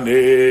 In the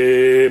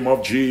name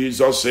of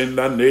Jesus, in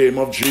the name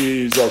of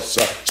Jesus.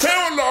 Say,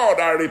 oh Lord,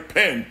 I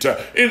repent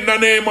in the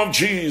name of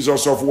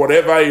Jesus of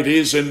whatever it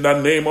is. In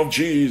the name of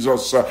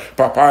Jesus,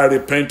 Papa, I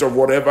repent of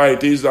whatever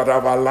it is that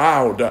I've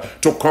allowed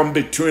to come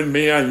between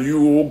me and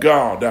you, oh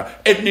God.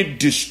 Any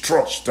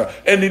distrust that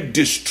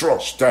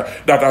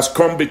has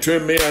come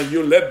between me and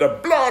you, let the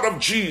blood of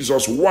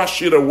Jesus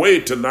wash it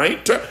away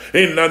tonight.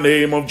 In the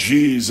name of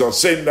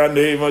Jesus, in the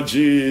name of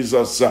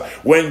Jesus.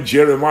 When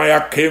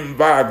Jeremiah came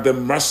back, the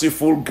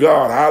merciful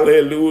God,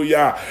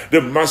 hallelujah,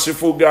 the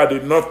merciful God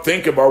did not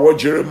think about what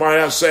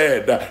Jeremiah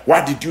said.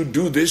 Why did you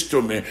do this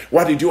to me?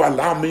 Why did you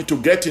allow me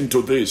to get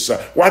into this?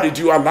 Why did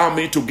you allow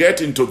me to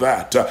get into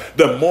that?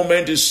 The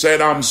moment he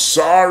said, I'm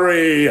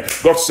sorry,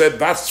 God said,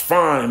 that's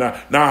fine.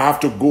 Now I have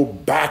to go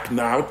back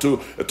now to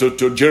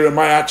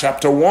Jeremiah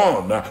chapter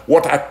 1.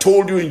 What I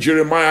told you in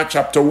Jeremiah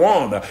chapter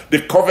 1,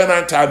 the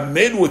covenant I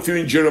made with you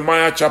in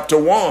Jeremiah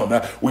chapter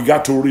 1, we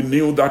got to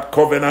renew that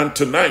covenant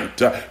tonight.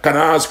 Can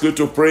I ask you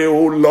to pray,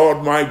 oh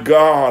Lord my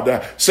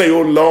God, say,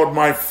 oh Lord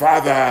my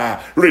Father,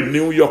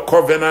 renew your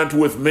covenant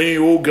with me,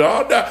 oh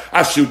God,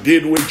 as you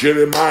did with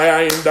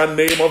Jeremiah, in the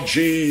name of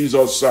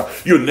Jesus.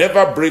 You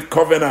never break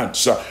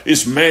covenants.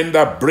 It's men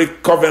that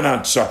break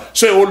covenants.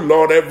 Say, oh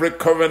Lord, every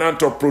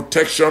covenant of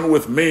protection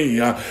with me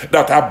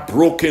that are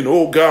broken,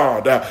 oh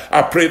God,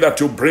 I pray that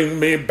you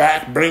bring it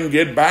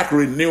back,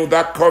 renew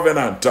that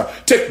covenant.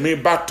 Take me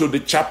back to the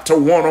chapter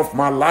 1 of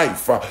my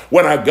life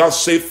when I got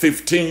saved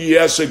 15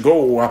 years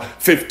ago,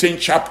 15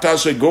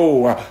 chapters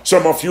ago,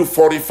 some of you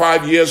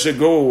 45 years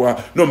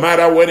ago. No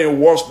matter when it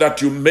was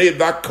that you made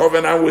that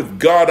covenant with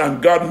God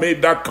and God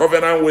made that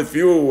covenant with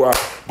you,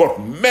 but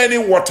many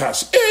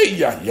waters,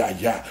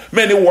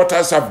 many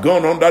waters have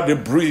gone under the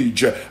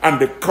bridge, and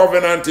the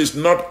covenant is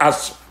not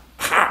as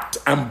hot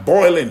and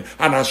boiling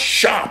and as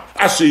sharp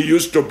as it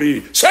used to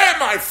be. Say,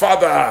 my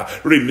Father,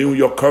 renew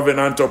your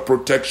covenant of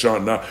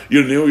protection.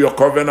 You renew your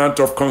covenant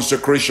of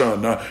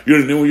consecration. You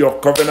renew your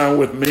covenant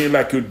with me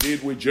like you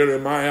did with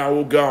Jeremiah,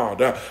 oh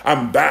God.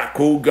 I'm back,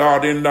 oh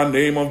God, in the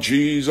name of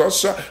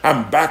Jesus.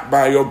 I'm back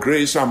by your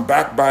grace. I'm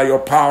back by your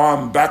power.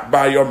 I'm back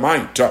by your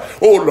might.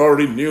 Oh Lord,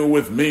 renew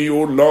with me,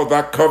 oh Lord,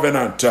 that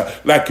covenant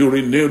like you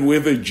renewed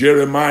with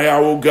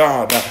Jeremiah, oh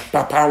God.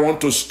 Papa, I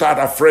want to start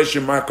afresh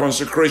in my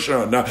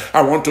consecration.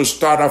 I want to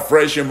start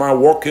afresh in my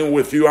walking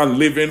with you and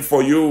living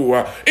for you.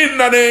 In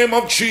the name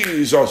of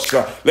Jesus,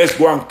 let's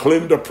go and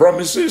claim the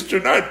promises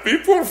tonight,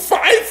 people.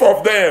 5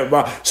 of them.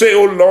 Say,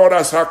 oh Lord,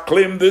 as I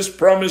claim these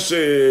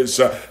promises,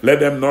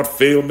 let them not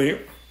fail me.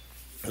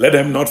 Let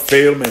them not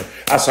fail me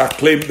as I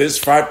claim these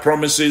 5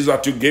 promises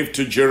that you gave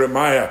to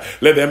Jeremiah.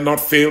 Let them not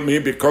fail me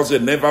because they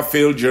never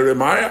failed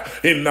Jeremiah.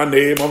 In the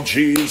name of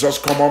Jesus,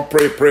 come on,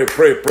 pray. Don't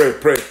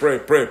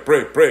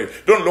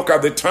look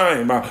at the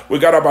time. We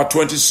got about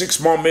 26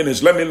 more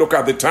minutes. Let me look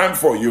at the time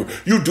for you.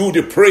 You do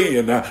the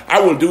praying.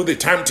 I will do the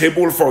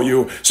timetable for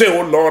you. Say,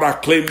 oh Lord, I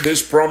claim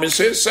these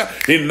promises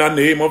in the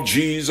name of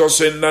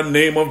Jesus, in the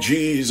name of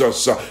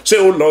Jesus. Say,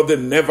 oh Lord, they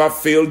never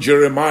failed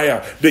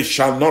Jeremiah. They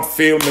shall not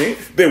fail me.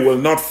 They will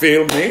not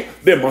fail me.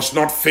 They must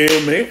not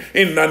fail me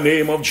in the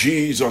name of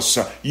Jesus.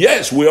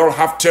 Yes, we all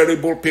have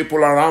terrible people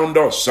around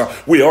us.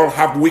 We all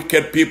have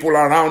wicked people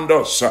around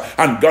us.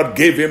 And God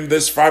gave him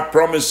these 5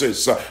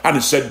 promises. And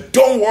he said,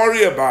 don't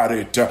worry about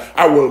it.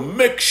 I will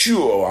make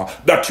sure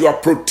that you are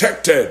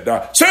protected.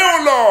 Say,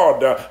 oh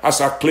Lord,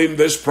 as I claim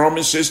these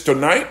promises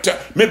tonight,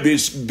 maybe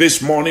it's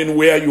this morning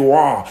where you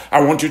are, I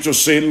want you to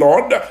say,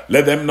 Lord,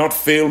 let them not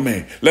fail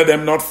me. Let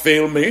them not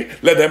fail me.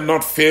 Let them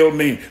not fail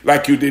me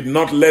like you did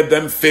not let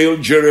them fail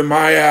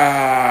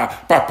Jeremiah,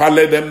 Papa,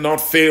 let them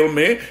not fail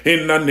me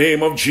in the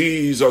name of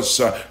Jesus.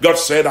 God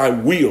said, I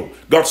will.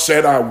 God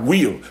said, I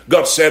will.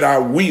 God said, I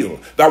will.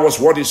 That was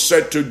what he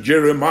said to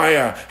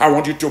Jeremiah. I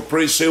want you to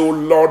pray, say, oh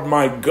Lord,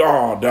 my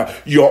God,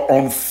 your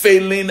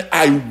unfailing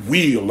I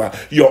will.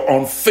 Your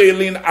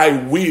unfailing I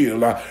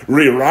will.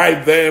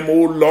 Rewrite them,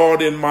 oh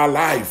Lord, in my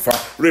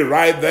life.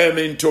 Rewrite them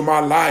into my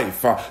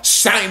life.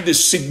 Sign the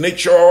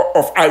signature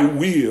of I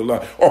will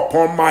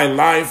upon my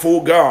life,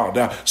 oh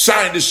God.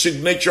 Sign the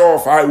signature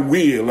of I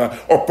will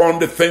upon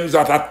the things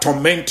that are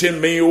tormenting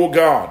me, oh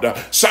God.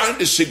 Sign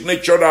the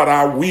signature that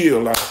I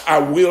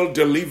will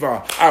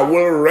deliver, I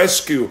will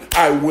rescue,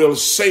 I will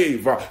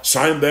save.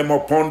 Sign them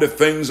upon the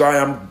things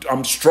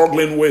I'm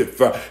struggling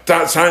with.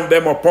 Sign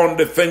them upon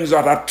the things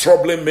that are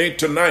troubling me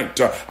tonight.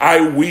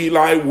 I will.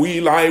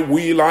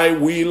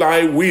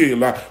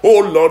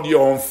 Oh Lord,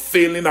 your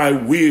unfailing I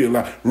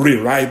will.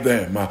 Rewrite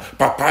them.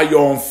 Papa,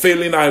 your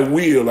unfailing I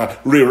will.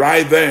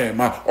 Rewrite them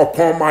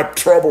upon my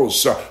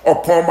troubles,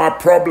 upon my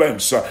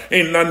problems.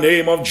 In the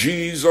name of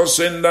Jesus,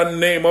 in the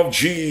name of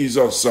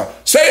Jesus.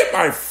 Say,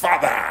 my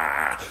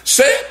Father.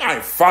 Say, my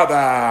Father,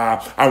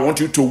 I want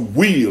you to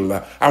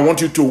will. I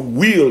want you to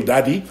will,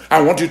 Daddy.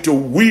 I want you to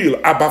will,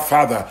 Abba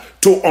Father,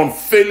 to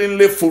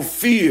unfailingly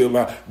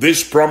fulfill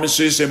these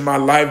promises in my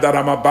life that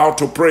I'm about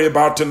to pray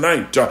about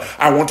tonight.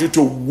 I want you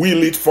to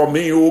will it for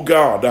me, oh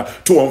God,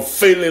 to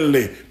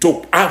unfailingly,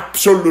 to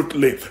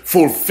absolutely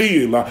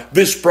fulfill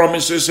these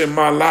promises in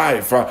my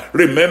life.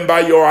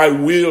 Remember your I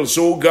wills,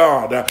 oh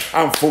God,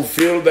 and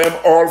fulfill them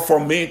all for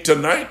me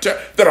tonight.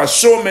 There are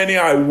so many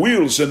I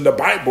wills in the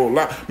Bible.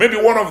 Maybe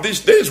one of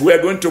these days we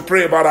are going to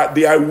pray about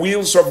the I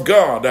wills of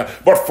God.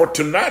 But for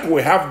tonight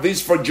we have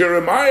this for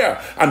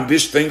Jeremiah, and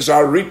these things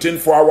are written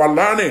for our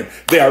learning.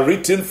 They are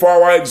written for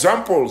our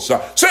examples.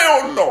 Say,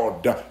 oh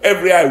Lord,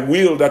 every I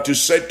will that you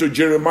said to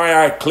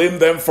Jeremiah, I claim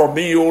them for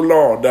me, oh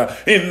Lord,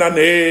 in the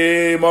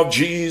name of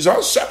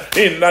Jesus,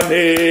 in the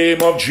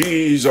name of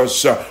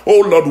Jesus.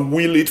 Oh Lord,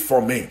 will it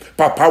for me.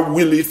 Papa,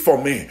 will it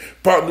for me.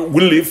 Papa,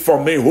 will it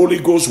for me. Holy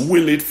Ghost,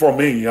 will it for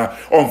me.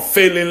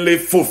 Unfailingly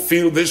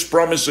fulfill these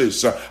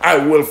promises. I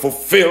will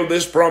fulfill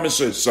these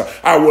promises.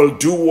 I will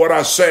do what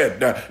I said.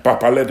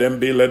 Papa, let them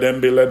be, let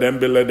them be, let them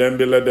be, let them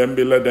be, let them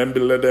be, let them be,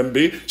 let them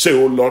be. Say,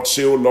 oh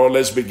Lord,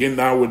 let's begin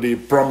now with the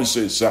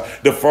promises.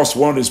 The first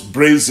one is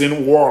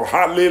brazen wall.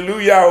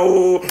 Hallelujah.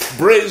 Oh,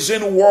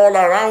 brazen wall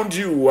around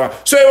you.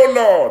 Say, oh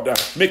Lord,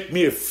 make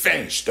me a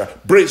fenced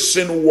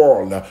brazen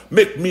wall.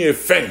 Make me a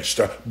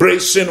fenced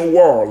brazen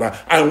wall.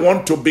 I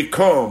want to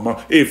become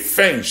a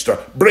fenced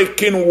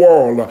breaking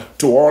wall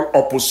to all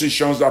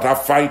oppositions that are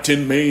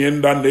fighting me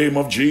in the name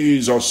of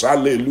Jesus.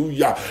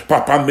 Hallelujah.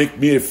 Papa, make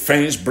me a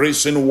fenced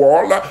brazen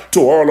wall to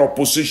all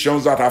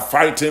oppositions that are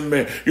fighting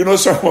me. You know,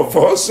 some of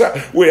us,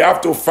 we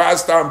have to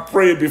fast and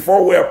pray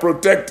before we are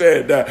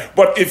protected.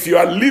 But if you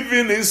are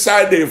living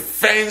inside a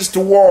fenced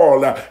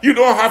wall, you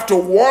don't have to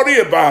worry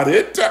about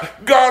it.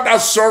 God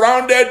has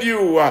surrounded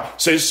you.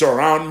 Say,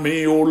 surround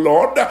me, oh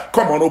Lord.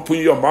 Come on, open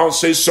your mouth.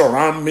 Say,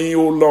 surround me,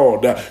 oh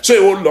Lord. Say,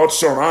 oh Lord,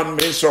 surround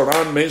me,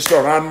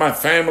 surround my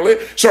family,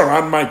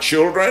 surround my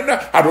children.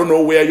 I don't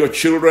know where your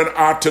children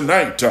are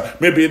tonight.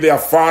 Maybe they are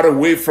far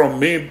away from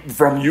me,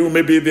 from you.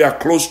 Maybe they are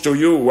close to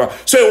you.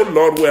 Say, oh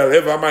Lord,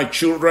 wherever my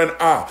children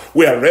are,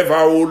 wherever,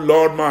 oh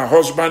Lord, my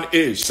husband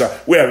is,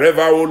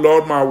 wherever, oh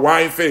Lord, my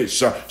wife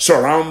is,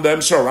 surround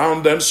them,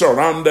 surround them,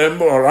 surround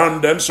them,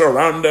 around them,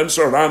 surround them,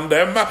 surround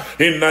them,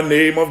 in the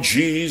name of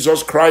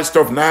Jesus Christ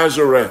of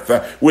Nazareth,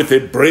 with a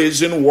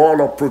brazen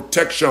wall of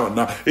protection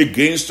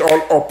against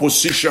all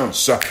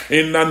oppositions,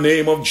 in the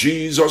name of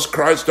Jesus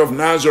Christ of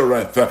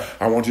Nazareth.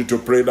 I want you to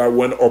pray that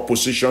when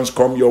oppositions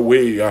come your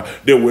way,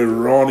 they will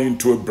run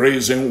into a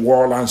brazen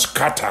wall and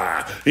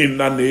scatter, in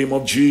the name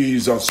of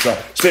Jesus.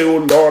 Say, oh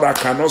Lord, I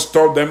cannot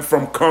stop them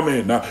from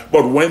coming,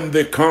 but when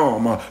they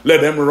come,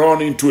 let them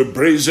run into a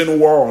brazen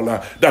wall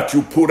that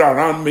you put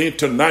around me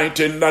tonight,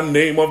 in the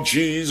name of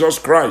Jesus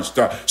Christ.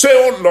 Say,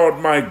 oh Lord,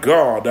 my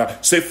God,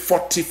 say,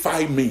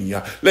 fortify me.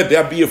 Let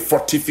there be a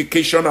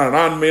fortification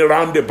around me,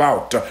 round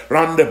about.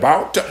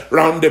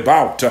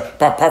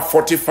 Papa,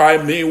 fortify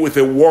me with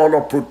a wall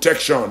of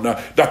protection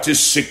that is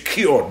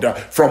secured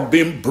from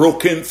being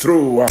broken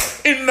through,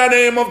 in the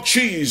name of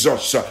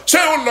Jesus. Say,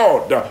 oh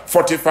Lord,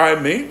 fortify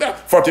me,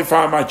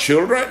 fortify my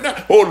children,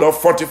 oh Lord,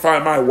 fortify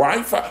my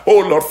wife, oh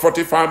Lord,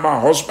 fortify my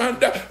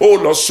husband, oh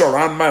Lord,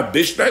 surround my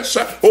business,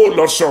 oh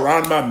Lord,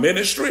 surround my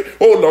ministry,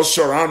 oh Lord,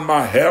 surround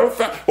my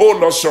health, oh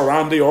Lord,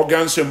 surround the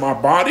organs in my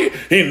body,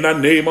 in the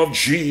name of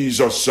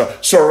Jesus.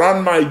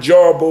 Surround my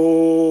job.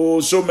 Oh,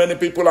 so many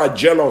people are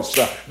jealous.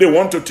 They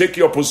want to take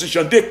your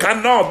position. They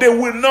cannot, they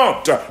will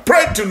not.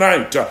 Pray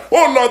tonight.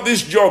 Oh Lord,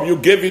 this job, you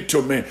gave it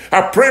to me.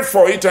 I prayed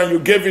for it and you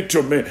gave it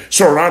to me.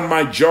 Surround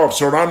my job,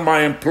 surround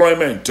my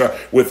employment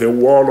with a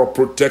wall of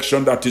protection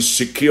protection that is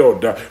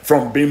secured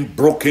from being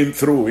broken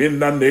through. In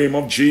the name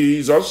of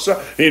Jesus,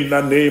 in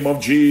the name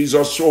of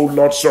Jesus, oh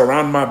Lord,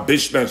 surround my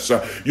business.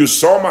 You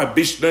saw my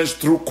business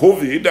through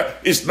COVID.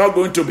 It's not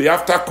going to be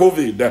after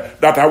COVID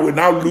that I will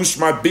now lose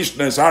my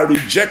business. I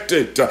reject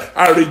it.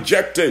 I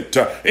reject it.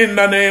 In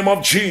the name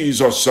of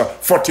Jesus,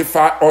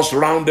 fortify us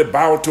round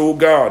about, oh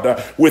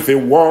God, with a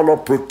wall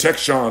of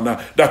protection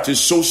that is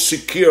so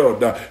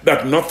secured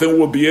that nothing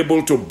will be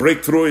able to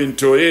break through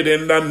into it.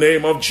 In the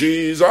name of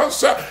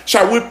Jesus,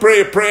 shall we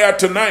pray a prayer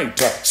tonight?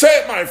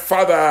 Say, my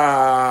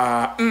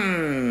Father,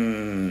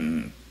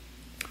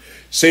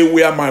 say,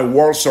 where my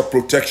walls of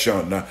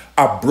protection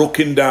are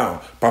broken down,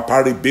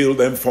 Papa, rebuild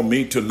them for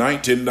me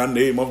tonight in the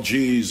name of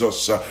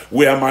Jesus.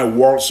 Where my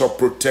walls of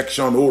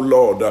protection, oh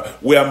Lord,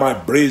 where my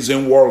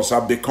brazen walls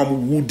have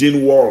become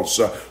wooden walls,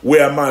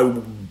 where my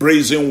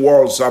brazen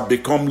walls have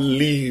become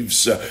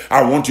leaves,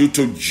 I want you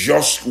to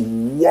just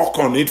walk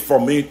on it for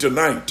me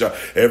tonight.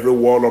 Every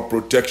wall of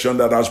protection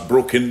that has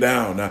broken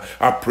down,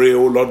 I pray,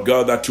 oh Lord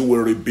God, that you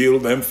will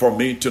rebuild them for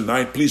me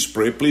tonight. Please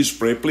pray, please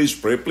pray, please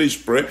pray, please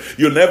pray.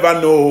 You never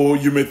know.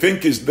 You may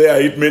think it's there.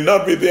 It may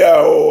not be there.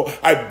 Oh,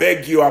 I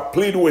beg you, I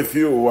plead with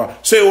you.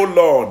 Say, oh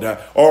Lord,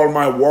 all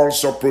my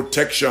walls of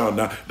protection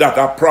that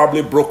are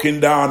probably broken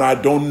down, I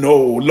don't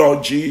know,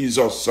 Lord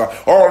Jesus.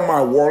 All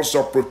my walls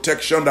of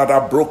protection that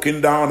are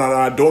broken down and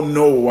I don't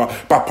know,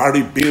 Papa,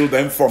 rebuild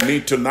them for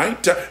me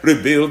tonight.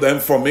 Rebuild them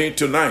for me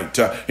tonight.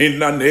 In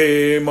the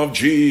name of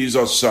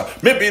Jesus.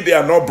 Maybe they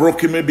are not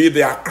broken, maybe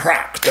they are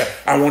cracked.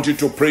 I want you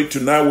to pray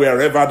tonight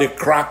wherever the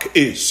crack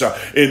is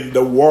in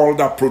the wall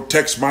that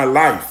protects my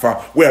life,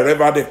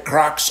 wherever the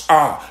cracks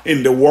are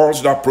in the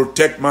walls that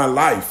protect my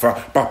life,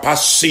 Papa,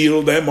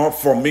 seal them up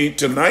for me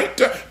tonight.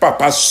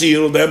 Papa,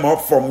 seal them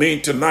up for me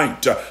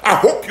tonight. I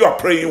hope you are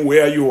praying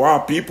where you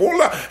are, people.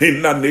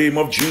 In the name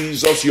of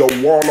Jesus, your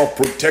wall of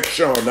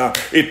protection,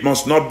 it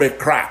must not be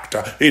cracked.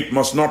 It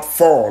must not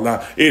fall.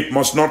 It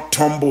must not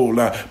tumble.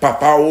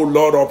 Papa, oh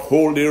Lord,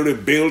 uphold it,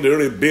 rebuild it,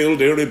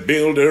 rebuild it,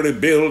 rebuild it,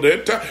 rebuild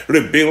it.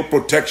 Rebuild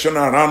protection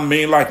around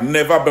me like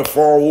never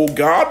before, oh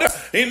God.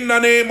 In the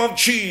name of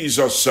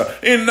Jesus,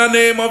 in the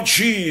name of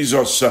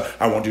Jesus,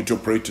 I want you to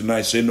pray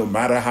tonight. Say, no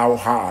matter how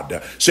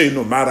hard, say,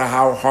 no matter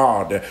how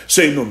hard,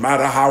 say, no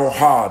matter how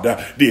hard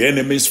the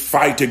enemies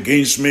fight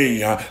against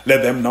me,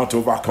 let them not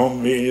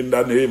overcome me in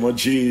the name of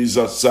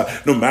Jesus.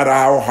 No matter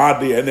how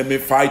hard the enemy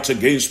fights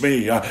against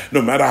me,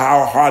 no matter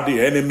how hard the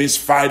enemies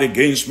fight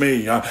against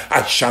me,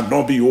 I shall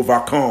not be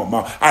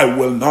overcome. I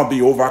will not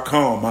be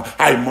overcome.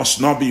 I must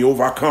not be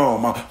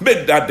overcome.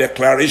 Make that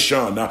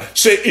declaration.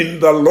 Say, in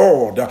the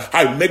Lord,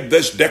 I make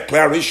this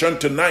declaration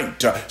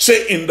tonight.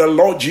 Say, in the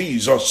Lord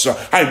Jesus,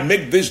 I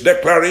make this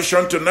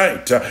declaration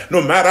tonight.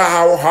 No matter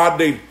how hard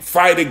they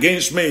fight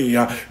against me,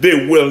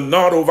 they will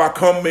not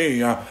overcome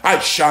me. I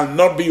shall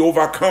not be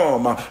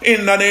overcome.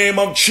 In the name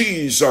of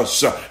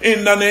Jesus,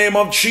 in the name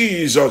of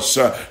Jesus,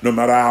 no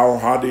matter how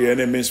hard the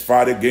enemies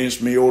fight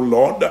against me, oh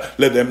Lord,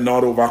 let them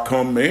not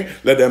overcome me.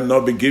 Let them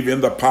not be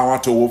given the power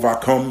to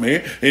overcome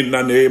me. In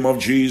the name of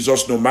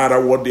Jesus, no matter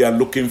what they are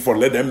looking for,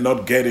 let them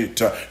not get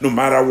it. No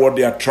matter what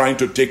they are trying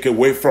to take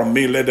away from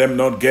me, let them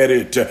not get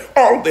it.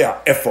 All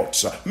their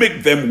efforts,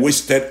 make them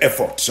wasted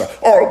efforts.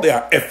 All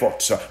their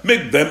efforts,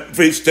 make them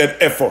wasted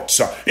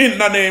efforts. In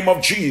the name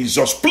of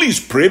Jesus,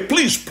 please pray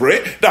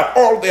that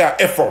all their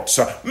efforts,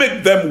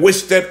 make them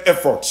wasted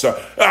efforts.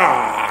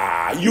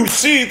 You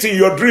see it in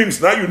your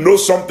dreams. Now you know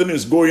something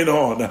is going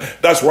on.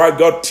 That's why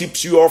God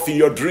tips you off in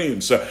your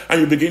dreams,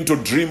 and you begin to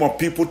dream of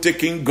people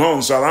taking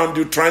guns around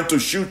you trying to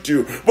shoot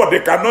you, but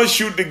they cannot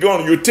shoot the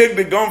gun. You take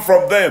the gun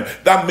from them.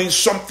 That means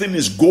something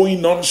is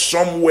going on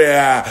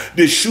somewhere.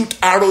 They shoot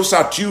arrows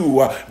at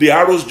you. The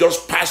arrows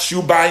just pass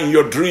you by in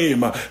your dream.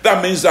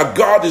 That means that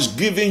God is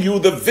giving you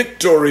the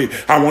victory.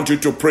 I want you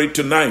to pray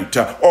tonight.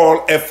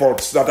 All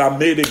efforts that are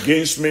made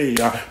against me,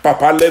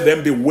 Papa, let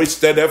them be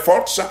wasted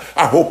efforts.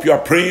 I hope you are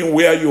praying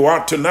where you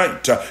are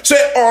tonight.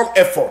 Say, all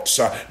efforts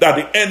that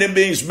the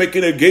enemy is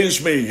making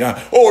against me,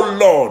 oh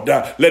Lord,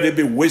 let it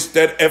be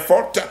wasted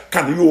effort.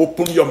 Can you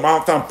open your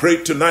mouth and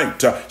pray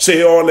tonight?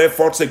 Say, all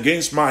efforts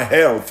against my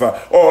health,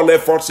 all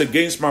efforts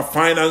against my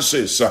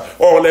finances,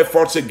 all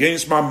efforts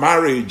against my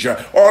marriage,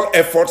 all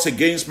efforts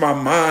against my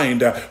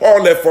mind,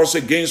 all efforts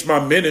against my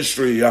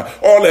ministry,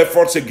 all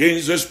efforts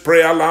against this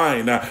prayer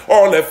line,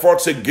 all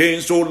efforts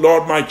against, oh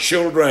Lord, my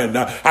children,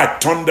 I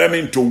turn them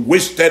into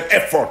wasted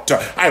effort.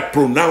 I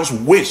pronounce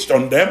waste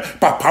on them.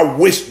 Papa,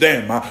 waste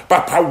them.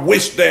 Papa,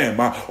 waste them.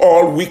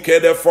 All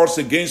wicked efforts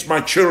against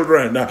my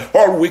children,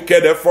 all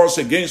wicked efforts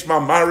against my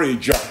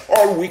marriage,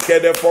 all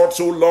wicked efforts,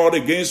 oh Lord,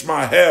 against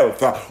my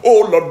health,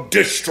 oh Lord,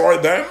 destroy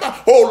them.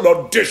 Oh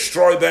Lord,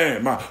 destroy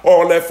them.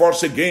 All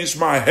efforts against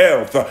my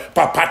health,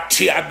 Papa,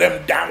 tear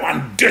them down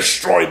and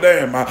destroy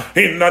them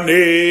in the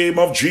name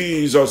of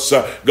Jesus.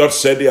 God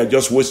said they are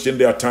just wasting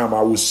their time.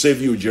 I will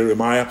save you,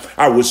 Jeremiah.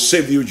 I will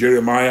save you,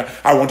 Jeremiah.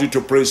 I want you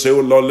to pray, say,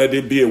 oh Lord, let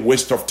it be a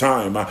waste of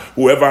time.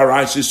 Whoever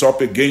rises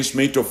up against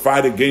me to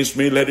fight against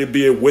me, let it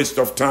be a waste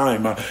of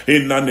time.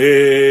 In the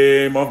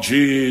name of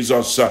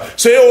Jesus.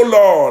 Say, oh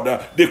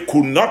Lord, they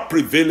could not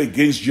prevail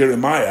against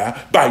Jeremiah.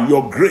 By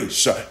your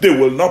grace, they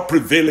will not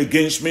prevail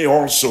against me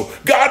also.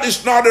 God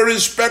is not a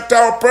respecter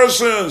of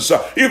persons.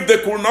 If they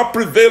could not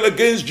prevail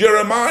against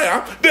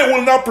Jeremiah, they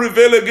will not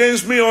prevail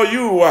against me or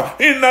you.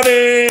 In the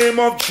name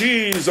of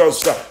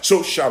Jesus.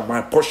 So shall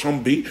my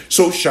portion be,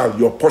 so shall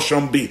your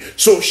portion be,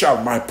 so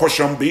shall my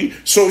portion be,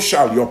 so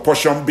shall your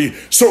portion be,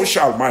 so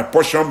shall my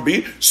portion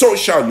be, so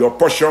shall your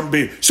portion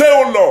be. Say,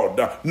 oh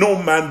Lord,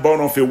 no man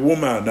born of a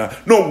woman,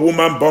 no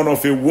woman born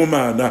of a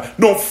woman,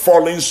 no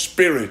fallen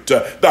spirit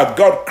that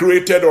God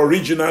created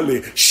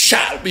originally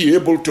shall be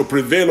able to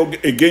prevail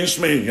against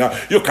me.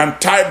 You can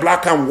tie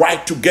black and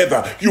white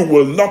together, you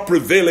will not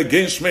prevail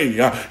against me.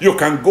 You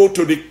can go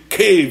to the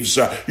caves,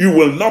 you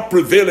will not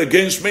prevail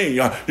against me.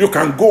 You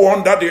can go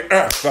under the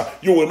earth,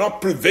 you will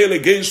not prevail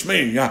against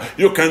me.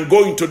 You can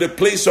go into the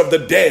place of the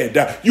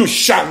dead, you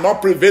shall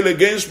not prevail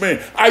against me.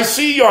 I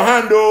see your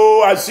hand,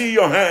 oh, I see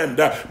your hand,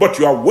 but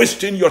you are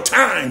wasting your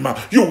time.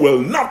 You will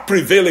not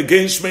prevail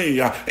against me.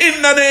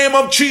 In the name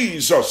of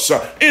Jesus,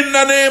 in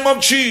the name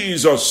of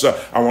Jesus.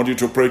 I want you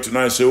to pray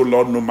tonight. Say, oh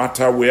Lord, no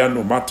matter where,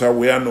 no matter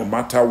where, no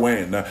matter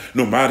when,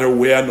 no matter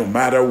where, no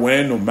matter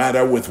when, no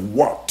matter with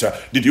what.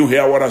 Did you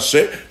hear what I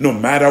said? No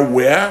matter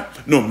where,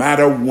 no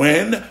matter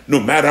when, no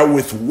matter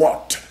with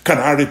what. Can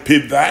I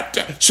repeat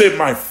that? Say,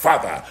 my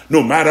Father,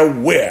 no matter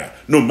where,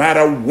 no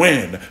matter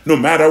when, no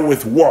matter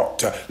with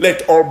what,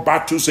 let all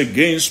battles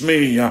against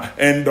me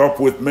end up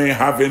with me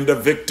having the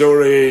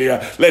victory.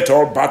 Let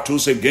all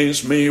battles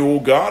against me, oh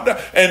God,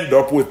 end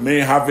up with me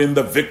having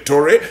the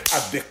victory.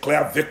 I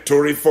declare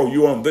victory for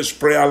you on this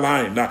prayer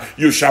line.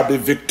 You shall be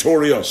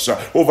victorious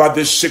over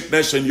this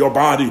sickness in your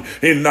body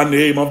in the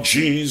name of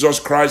Jesus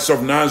Christ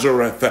of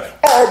Nazareth.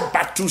 All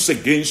battles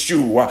against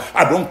you,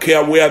 I don't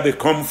care where they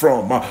come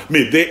from,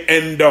 may they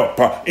end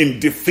up in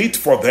defeat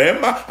for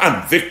them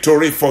and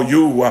victory for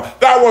you.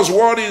 That was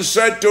what he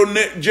said to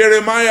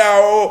Jeremiah.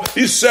 Oh,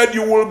 he said,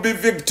 you will be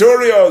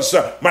victorious.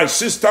 My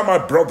sister, my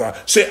brother,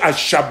 say, I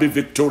shall be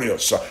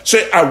victorious.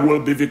 Say, I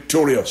will be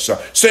victorious.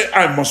 Say,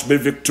 I must be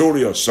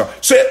victorious.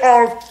 Say,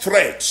 all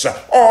threats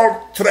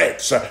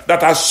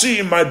that I see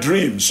in my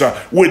dreams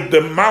with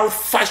the mouth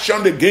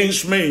fashioned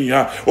against me,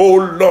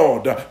 oh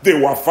Lord, they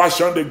were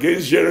fashioned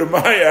against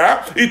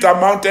Jeremiah. It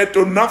amounted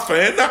to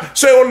nothing.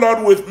 Say, oh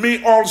Lord, with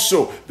me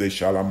also, they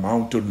shall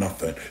amount to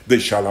nothing. They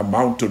shall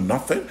amount to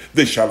nothing.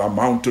 They shall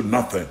amount to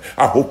nothing.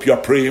 I hope you're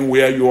praying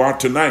where you are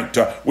tonight.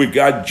 We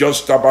got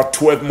just about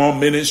 12 more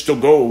minutes to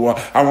go.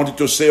 I want you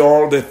to say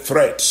all the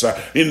threats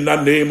in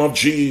the name of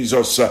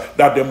Jesus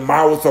that the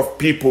mouth of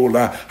people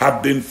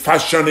have been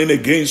fashioning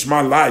against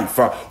my life.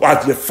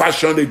 As they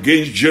fashioned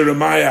against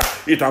Jeremiah,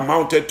 it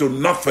amounted to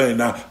nothing.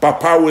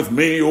 Papa, with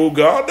me, oh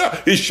God,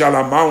 it shall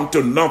amount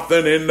to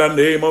nothing in the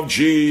name of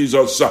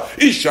Jesus.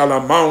 It shall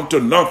amount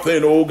to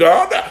nothing, oh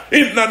God,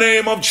 in the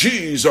name of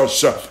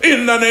Jesus.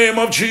 In the name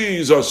of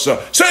Jesus.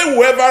 Say,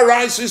 whoever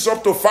rises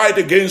up to fight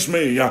against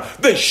me,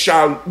 they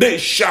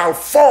shall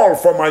fall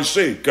for my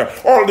sake.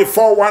 All the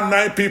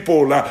 419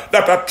 people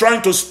that are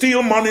trying to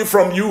steal money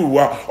from you,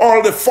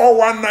 all the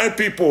 419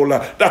 people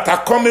that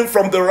are coming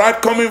from the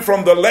right, coming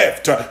from the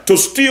left, to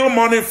steal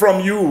money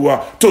from you,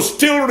 to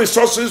steal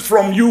resources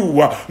from you,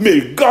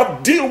 may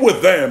God deal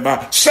with them.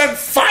 Send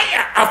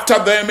fire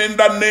after them in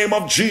the name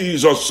of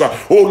Jesus.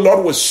 Oh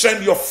Lord, we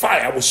send your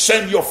fire, we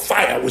send your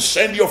fire, we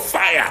send your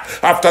fire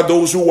after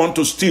those who want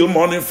to steal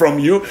money from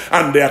you,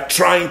 and they are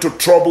trying to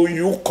trouble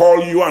you,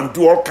 call you, and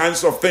do all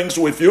kinds of things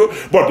with you,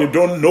 but they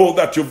don't know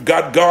that you've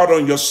got God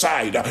on your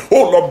side.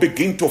 Oh Lord,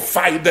 begin to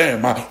fight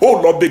them.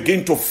 Oh Lord,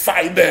 begin to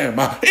fight them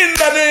in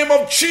the name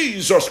of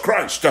Jesus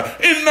Christ.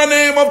 In the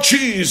name of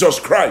Jesus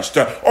Christ.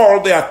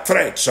 All their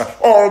threats,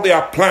 all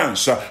their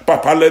plans,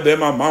 Papa, let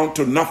them amount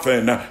to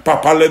nothing.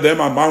 Papa, let them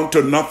amount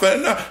to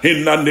nothing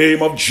in the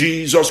name of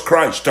Jesus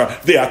Christ.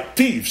 They are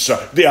thieves,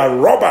 they are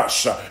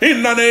robbers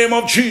in the name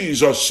of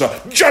Jesus.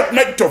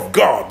 Judgment of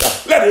God,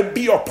 let it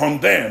be upon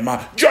them.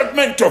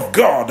 Judgment of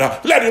God,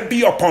 let it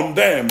be upon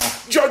them.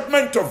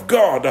 Judgment of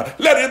God,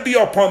 let it be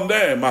upon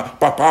them.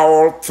 Papa,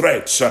 all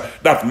threats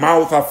that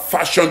mouth are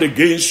fashioned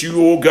against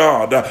you, O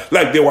God,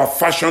 like they were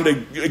fashioned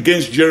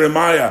against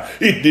Jeremiah,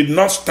 it did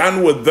not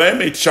stand with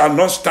them, it shall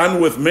not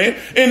stand with me.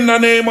 In the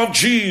name of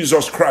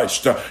Jesus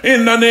Christ.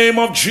 In the name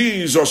of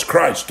Jesus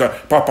Christ.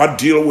 Papa,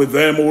 deal with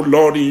them, O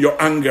Lord, in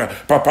your anger.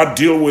 Papa,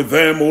 deal with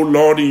them, O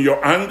Lord, in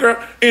your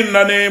anger. In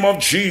the name of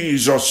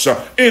Jesus.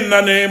 In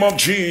the name of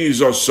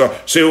Jesus.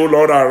 Say, O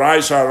Lord,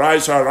 arise,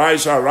 arise,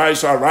 arise,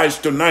 arise, arise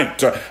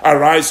tonight.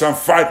 Arise and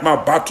fight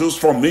my battles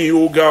for me,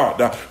 O God.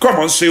 Come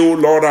on, say, O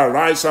Lord,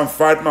 arise and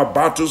fight my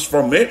battles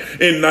for me.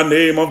 In the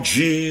name of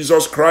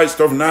Jesus Christ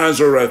of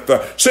Nazareth.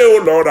 Say,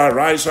 O Lord,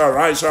 arise,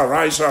 arise,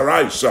 arise,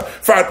 arise.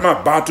 Fight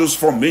my battles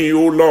for me,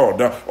 O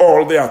Lord.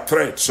 All their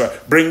threats,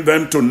 bring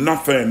them to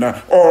nothing.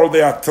 All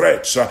their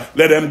threats,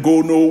 let them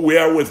go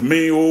nowhere with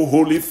me, O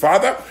Holy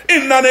Father.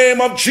 In the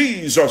name of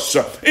Jesus.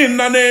 In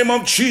the name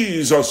of Jesus.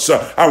 Jesus,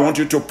 I want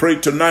you to pray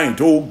tonight.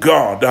 Oh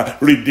God,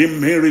 redeem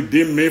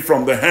me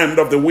from the hand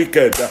of the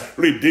wicked.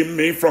 Redeem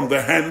me from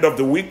the hand of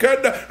the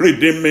wicked.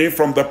 Redeem me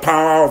from the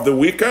power of the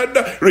wicked.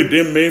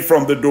 Redeem me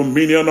from the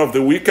dominion of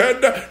the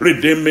wicked.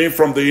 Redeem me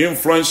from the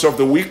influence of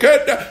the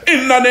wicked.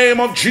 In the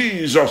name of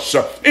Jesus.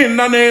 In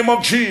the name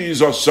of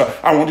Jesus.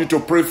 I want you to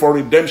pray for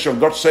redemption.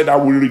 God said, I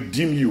will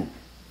redeem you.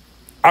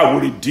 I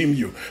will redeem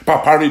you.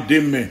 Papa,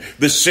 redeem me.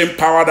 The same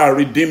power that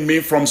redeemed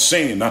me from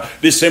sin,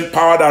 the same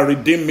power that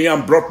redeemed me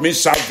and brought me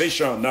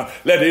salvation,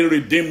 let it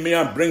redeem me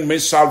and bring me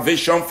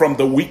salvation from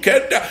the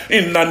wicked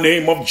in the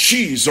name of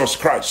Jesus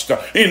Christ.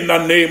 In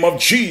the name of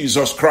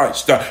Jesus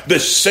Christ. The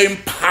same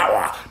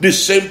power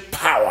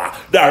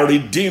that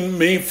redeemed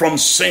me from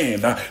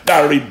sin, let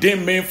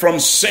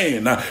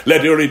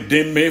it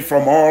redeem me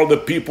from all the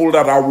people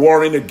that are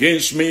warring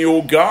against me,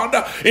 oh God,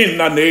 in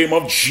the name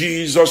of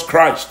Jesus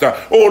Christ.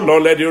 Oh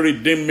Lord, let it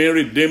redeem me,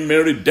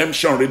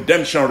 redemption.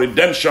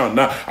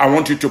 I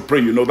want you to pray.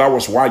 You know, that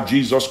was why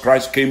Jesus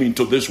Christ came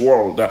into this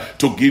world,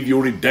 to give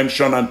you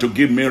redemption and to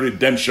give me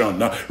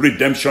redemption.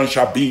 Redemption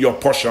shall be your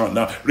portion.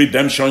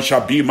 Redemption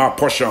shall be my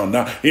portion.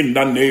 In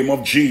the name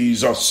of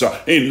Jesus.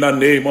 In the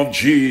name of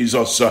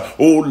Jesus.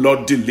 Oh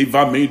Lord,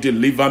 deliver me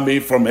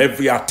from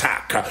every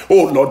attack.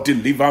 Oh Lord,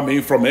 deliver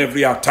me from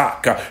every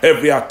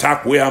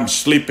attack where I'm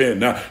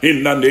sleeping.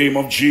 In the name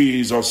of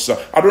Jesus.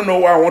 I don't know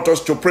why I want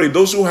us to pray.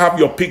 Those who have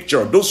your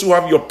picture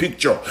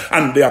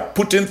and they are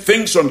putting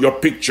things on your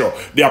picture,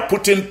 they are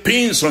putting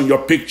pins on your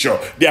picture,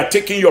 they are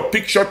taking your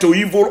picture to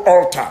evil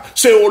altar.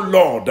 Say, oh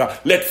Lord,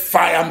 let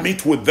fire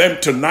meet with them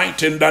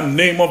tonight in the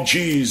name of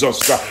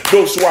Jesus.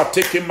 Those who are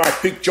taking my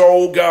picture,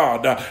 oh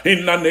God,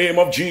 in the name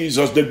of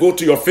Jesus, they go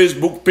to your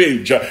Facebook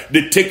page,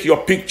 they take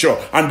your picture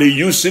and they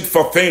use it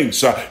for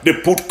things. They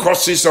put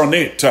curses on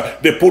it,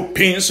 they put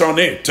pins on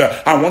it.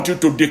 I want you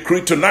to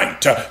decree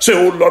tonight. Say,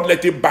 oh Lord,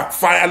 let it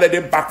backfire, let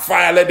it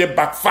backfire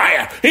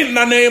in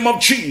the name of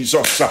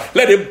Jesus.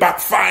 Let it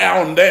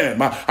backfire on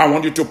them. I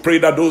want you to pray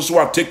that those who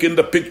are taking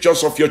the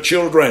pictures of your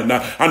children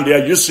and they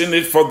are using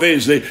it for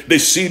this, they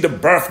see the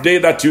birthday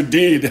that you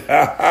did.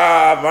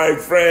 My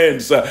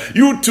friends,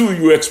 you too,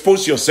 you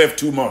expose yourself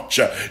too much.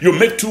 You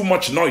make too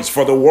much noise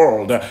for the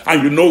world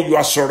and you know you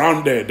are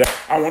surrounded.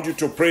 I want you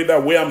to pray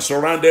that way I'm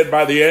surrounded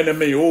by the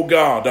enemy, oh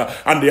God,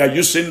 and they are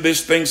using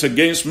these things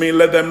against me.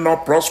 Let them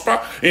not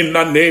prosper. In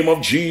the name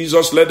of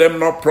Jesus, let them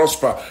not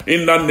prosper.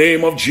 In the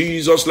name of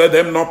Jesus, let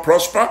them not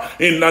prosper.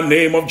 In the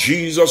name of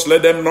Jesus,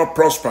 let them not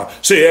prosper.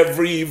 Say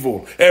every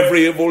evil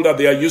that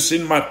they are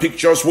using my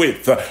pictures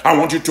with, I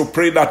want you to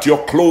pray that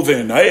your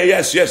clothing,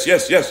 yes,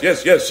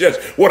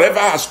 whatever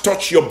has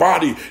touched your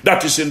body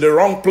that is in the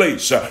wrong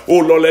place, oh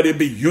Lord, let it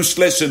be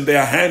useless in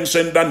their hands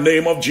in the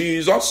name of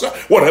Jesus.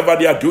 Whatever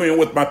they are doing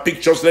with my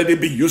pictures, let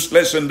it be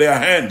useless in their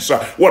hands.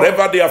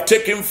 Whatever they have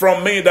taken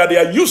from me that they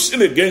are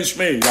using against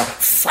me,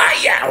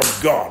 fire of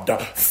God.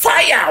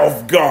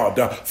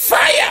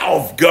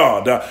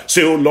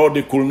 Say, oh Lord,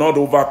 they could not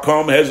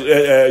overcome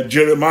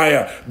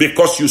Jeremiah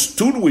because you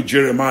stood with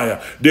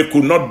Jeremiah. They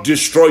could not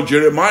destroy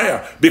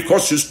Jeremiah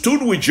because you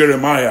stood with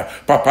Jeremiah.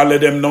 Papa,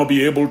 let them not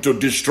be able to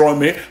destroy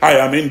me. I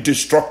am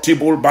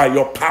indestructible by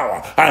your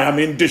power. I am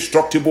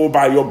indestructible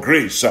by your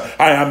grace.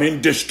 I am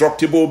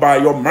indestructible by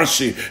your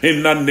mercy.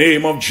 In the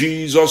name of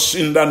Jesus.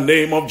 In the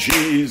name of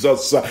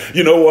Jesus.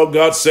 You know what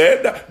God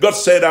said? God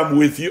said, I'm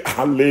with you.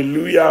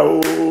 Hallelujah.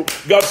 Oh,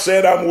 God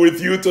said, I'm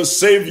with you to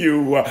save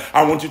you.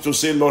 I want you to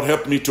say, Lord,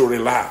 help me to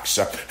relax.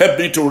 Help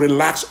me to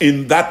relax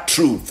in that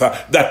truth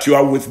that you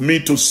are with me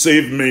to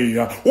save me.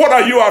 What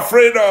are you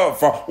afraid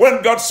of?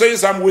 When God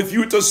says, I'm with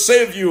you to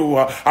save you,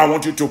 I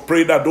want you to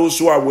pray that those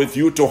who are with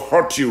you to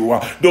hurt you,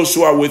 those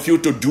who are with you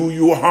to do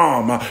you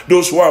harm,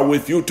 those who are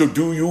with you to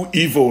do you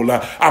evil,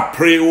 I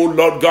pray, oh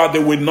Lord God,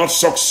 they will not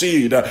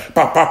succeed.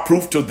 Papa,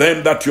 prove to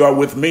them that you are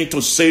with me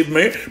to save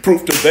me.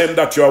 Prove to them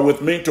that you are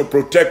with me to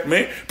protect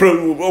me.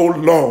 Prove, oh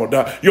Lord,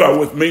 you are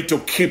with me to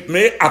keep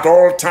me at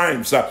all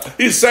times.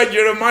 He said,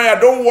 Jeremiah,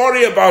 don't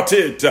worry about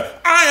it.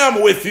 I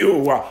am with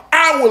you.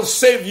 I will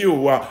save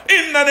you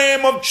in the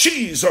name of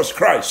Jesus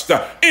Christ.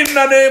 In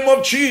the name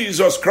of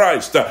Jesus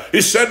Christ.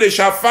 He said they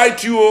shall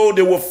fight you. Oh,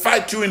 they will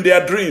fight you in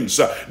their dreams.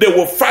 They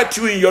will fight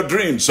you in your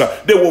dreams.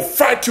 They will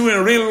fight you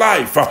in real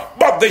life,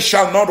 but they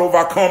shall not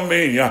overcome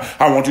me.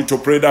 I want you to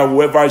pray that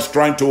whoever is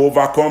trying to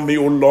overcome me,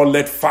 oh Lord,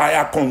 let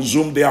fire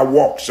consume their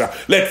works.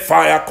 Let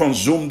fire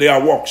consume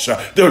their works.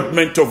 The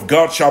judgment of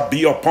God shall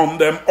be upon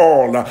them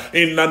all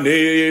in the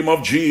name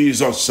of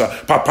Jesus.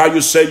 Papa,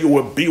 you say you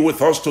will be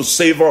with us to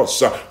save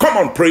us. Come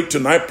on, pray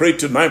tonight.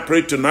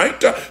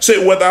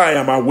 Say whether I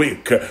am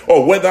awake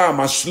or whether I'm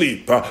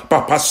asleep.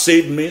 Papa,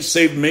 save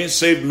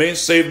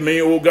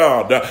me, oh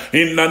God,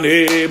 in the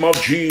name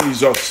of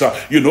Jesus.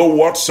 You know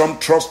what? Some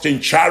trust in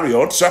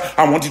chariots.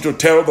 I want you to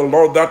tell the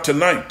Lord that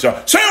tonight.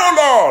 Say,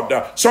 oh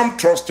Lord, some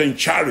trust in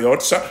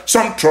chariots,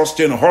 some trust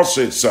in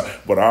horses,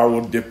 but I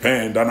will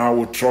depend and I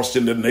will trust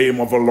in the name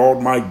of the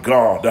Lord my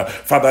God.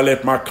 Father,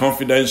 let my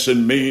confidence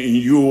in me, in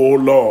you, oh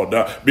Lord,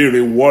 be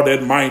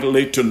rewarded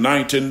mightily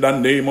tonight in the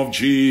name of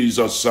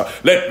Jesus.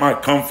 Let my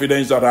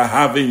confidence that I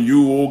have in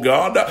you, O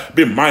God,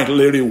 be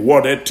mightily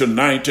rewarded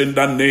tonight in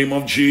the name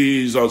of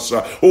Jesus.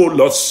 Oh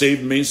Lord,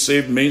 save me,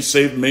 save me,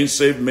 save me,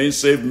 save me,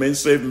 save me,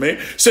 save me.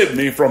 Save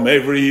me from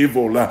every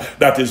evil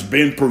that is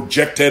being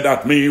projected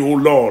at me, oh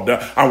Lord.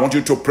 I want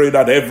you to pray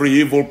that every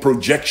evil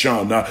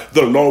projection,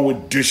 the Lord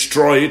will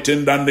destroy it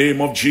in the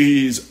name of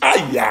Jesus.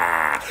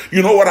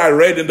 You know what I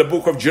read in the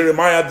book of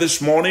Jeremiah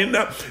this morning?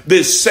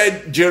 They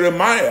said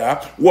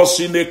Jeremiah was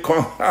in a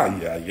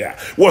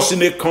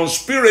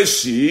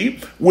conspiracy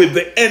with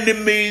the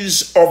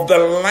enemies of the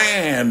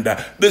land.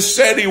 They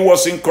said he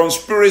was in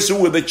conspiracy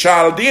with the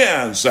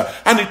Chaldeans,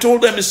 and he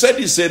told them, he said,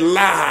 it's a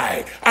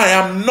lie. I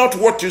am not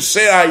what you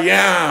say I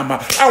am.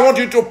 I want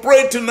you to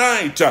pray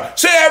tonight.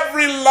 Say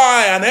every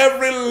lie and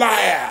every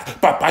liar,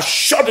 Papa,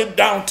 shut it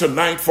down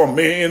tonight for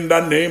me in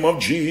the name of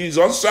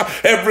Jesus.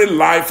 Every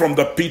lie from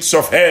the pits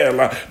of hell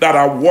that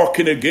are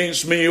walking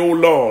against me, oh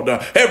Lord.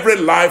 Every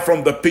lie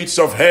from the pits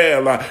of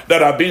hell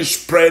that are being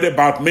spread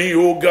about me,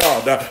 oh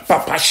God.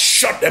 Papa,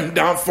 shut them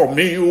down for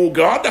me, oh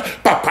God.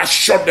 Papa,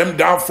 shut them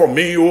down for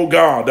me, oh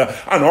God.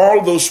 And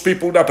all those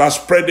people that are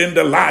spreading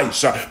the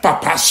lies,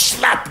 Papa,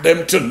 slap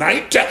them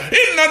tonight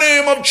in the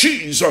name of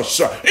Jesus.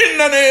 In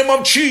the name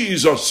of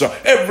Jesus.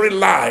 Every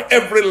lie,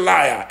 every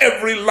liar,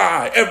 every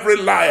lie, every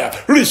liar,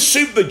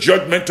 receive the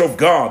judgment of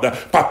God.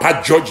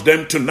 Papa, judge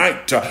them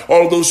tonight.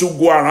 All those who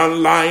go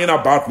around lying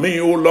about me,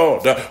 oh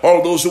Lord.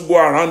 All those who go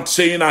around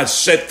saying I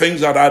said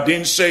things that I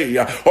didn't say.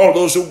 All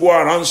those who go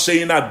around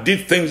saying I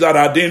did things that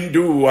I didn't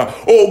do.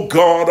 Oh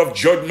God of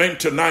judgment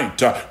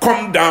tonight,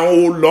 come down,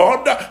 oh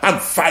Lord,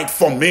 and fight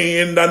for me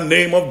in the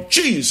name of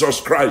Jesus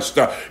Christ.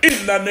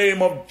 In the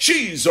name of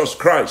Jesus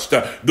Christ.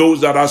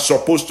 Those that are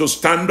supposed to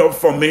stand up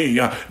for me,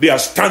 they are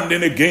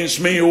standing against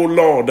me, oh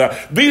Lord.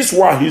 These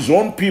were his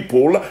own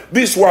people.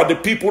 These were the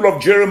people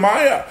of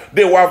Jeremiah.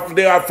 They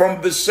are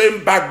from the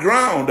same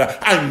background,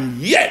 and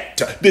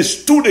yet they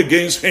stood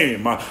against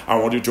him. I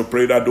want you to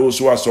pray that those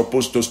who are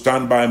supposed to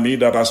stand by me,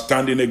 that are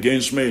standing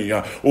against me,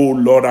 oh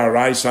Lord,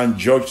 arise and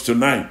judge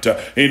tonight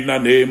in the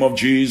name of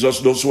Jesus.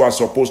 Those who are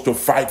supposed to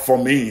fight for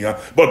me,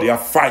 but they are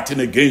fighting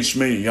against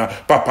me,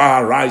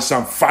 Papa, arise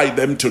and fight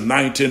them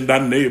tonight in the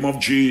name of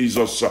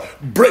Jesus.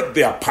 Break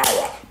their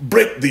power,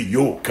 break the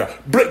yoke,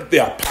 break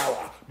their power.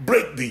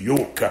 Break the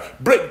yoke,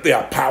 break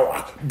their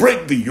power,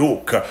 break the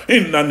yoke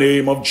in the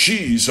name of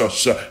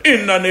Jesus.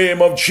 In the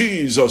name of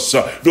Jesus.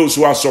 Those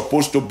who are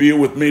supposed to be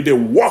with me, they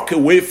walk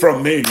away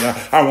from me.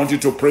 I want you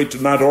to pray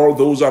tonight, all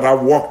those that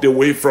have walked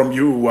away from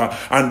you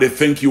and they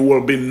think you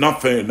will be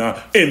nothing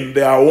in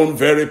their own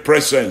very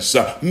presence.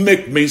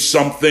 Make me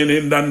something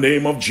in the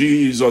name of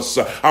Jesus.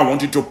 I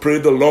want you to pray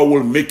the Lord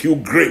will make you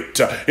great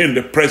in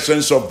the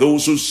presence of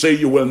those who say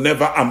you will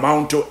never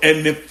amount to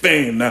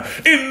anything.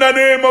 In the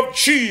name of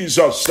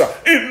Jesus.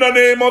 In the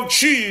name of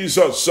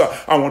Jesus.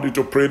 I want you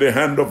to pray the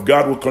hand of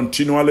God will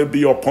continually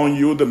be upon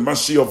you. The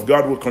mercy of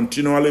God will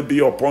continually be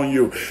upon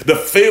you. The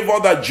favor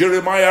that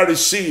Jeremiah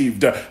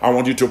received, I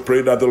want you to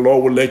pray that the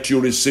Lord will let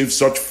you receive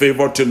such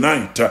favor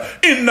tonight.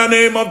 In the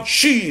name of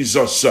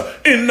Jesus.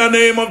 In the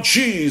name of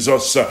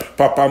Jesus.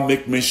 Papa,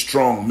 make me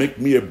strong. Make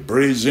me a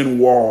brazen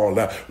wall.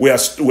 We are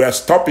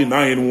stopping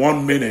now in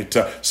 1 minute.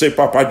 Say,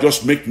 Papa,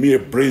 just make me a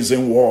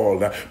brazen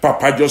wall.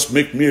 Papa, just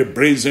make me a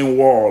brazen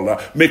wall.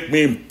 Make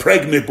me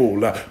impregnable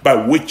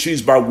by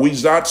witches, by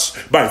wizards,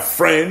 by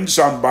friends,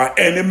 and by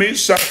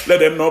enemies. Let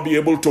them not be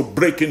able to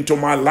break into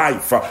my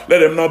life. Let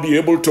them not be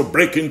able to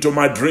break into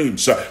my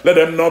dreams. Let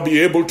them not be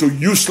able to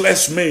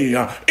useless me.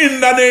 In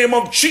the name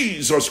of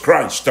Jesus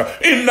Christ.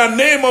 In the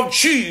name of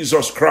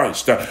Jesus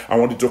Christ. I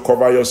want you to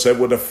cover yourself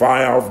with the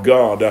fire of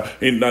God.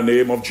 In the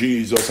name of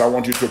Jesus. I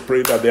want you to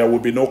pray that there will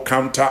be no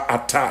counter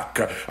attack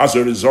as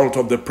a result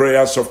of the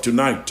prayers of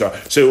tonight.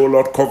 Say, oh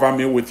Lord, cover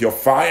me with your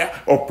fire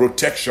of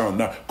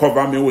protection.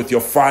 Cover me with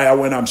your fire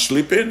when I'm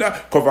sleeping.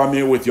 Cover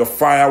me with your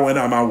fire when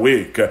I'm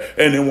awake.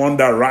 Anyone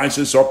that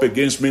rises up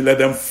against me, let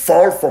them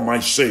fall for my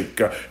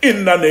sake.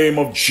 In the name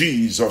of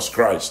Jesus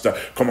Christ.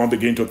 Come on,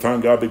 begin to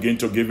thank God. Begin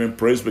to give him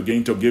praise.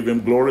 Begin to give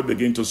him glory.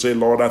 Begin to say,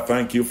 Lord, I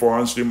thank you for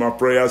answering my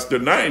prayers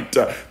tonight.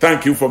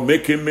 Thank you for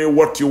making me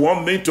what you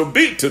want me to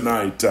be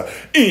tonight.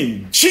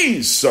 In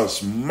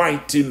Jesus'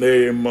 mighty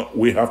name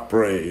we have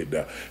prayed.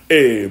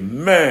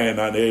 Amen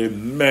and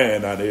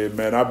amen and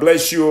amen. I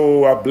bless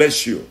you. I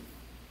bless you.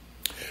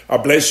 I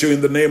bless you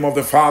in the name of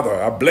the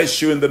Father. I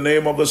bless you in the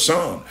name of the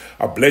Son.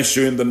 I bless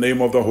you in the name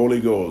of the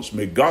Holy Ghost.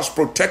 May God's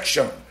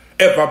protection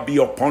ever be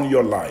upon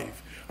your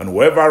life. And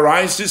whoever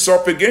rises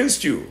up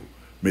against you,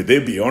 may they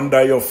be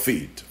under your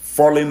feet,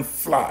 falling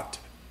flat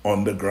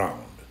on the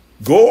ground.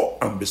 Go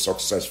and be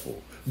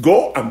successful.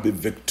 Go and be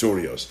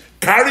victorious.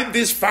 Carry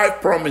these 5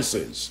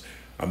 promises,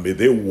 and may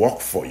they work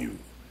for you.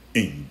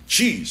 In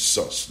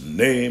Jesus'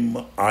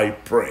 name I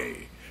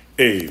pray.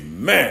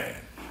 Amen.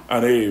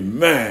 And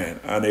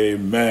amen, and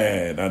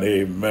amen, and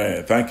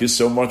amen. Thank you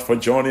so much for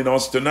joining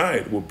us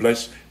tonight. We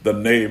bless the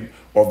name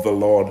of the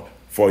Lord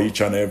for each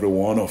and every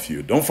one of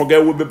you. Don't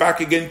forget, we'll be back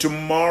again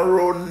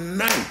tomorrow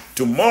night.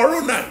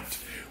 Tomorrow night,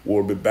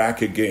 we'll be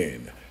back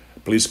again.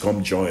 Please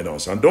come join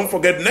us. And don't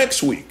forget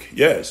next week.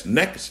 Yes,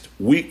 next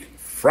week,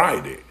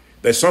 Friday.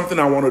 There's something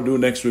I want to do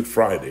next week,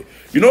 Friday.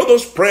 You know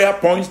those prayer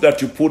points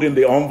that you put in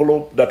the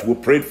envelope that we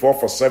prayed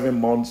for 7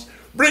 months?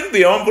 Bring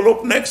the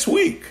envelope next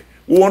week.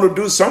 We want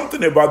to do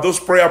something about those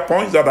prayer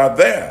points that are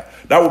there.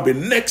 That will be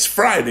next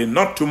Friday,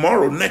 not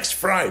tomorrow, next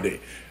Friday.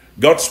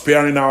 God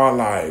sparing our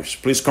lives.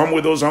 Please come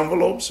with those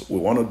envelopes. We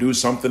want to do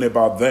something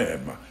about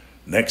them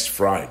next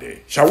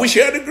Friday. Shall we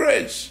share the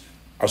grace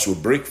as we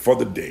break for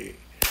the day?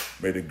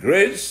 May the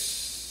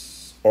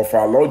grace of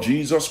our Lord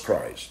Jesus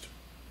Christ,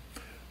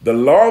 the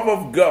love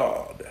of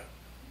God,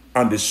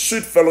 and the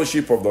sweet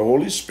fellowship of the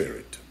Holy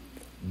Spirit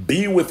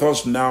be with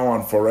us now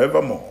and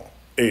forevermore.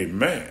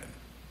 Amen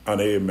and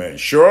amen.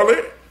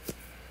 Surely,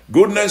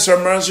 goodness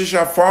and mercy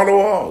shall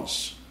follow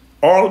us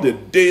all the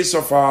days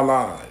of our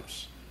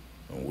lives,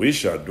 and we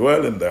shall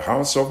dwell in the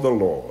house of the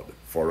Lord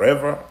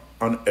forever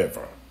and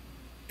ever.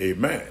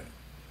 Amen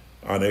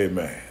and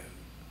amen.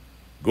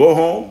 Go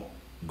home,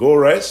 go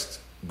rest,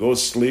 go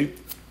sleep.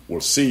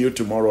 We'll see you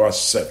tomorrow at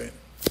 7.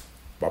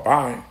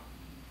 Bye-bye.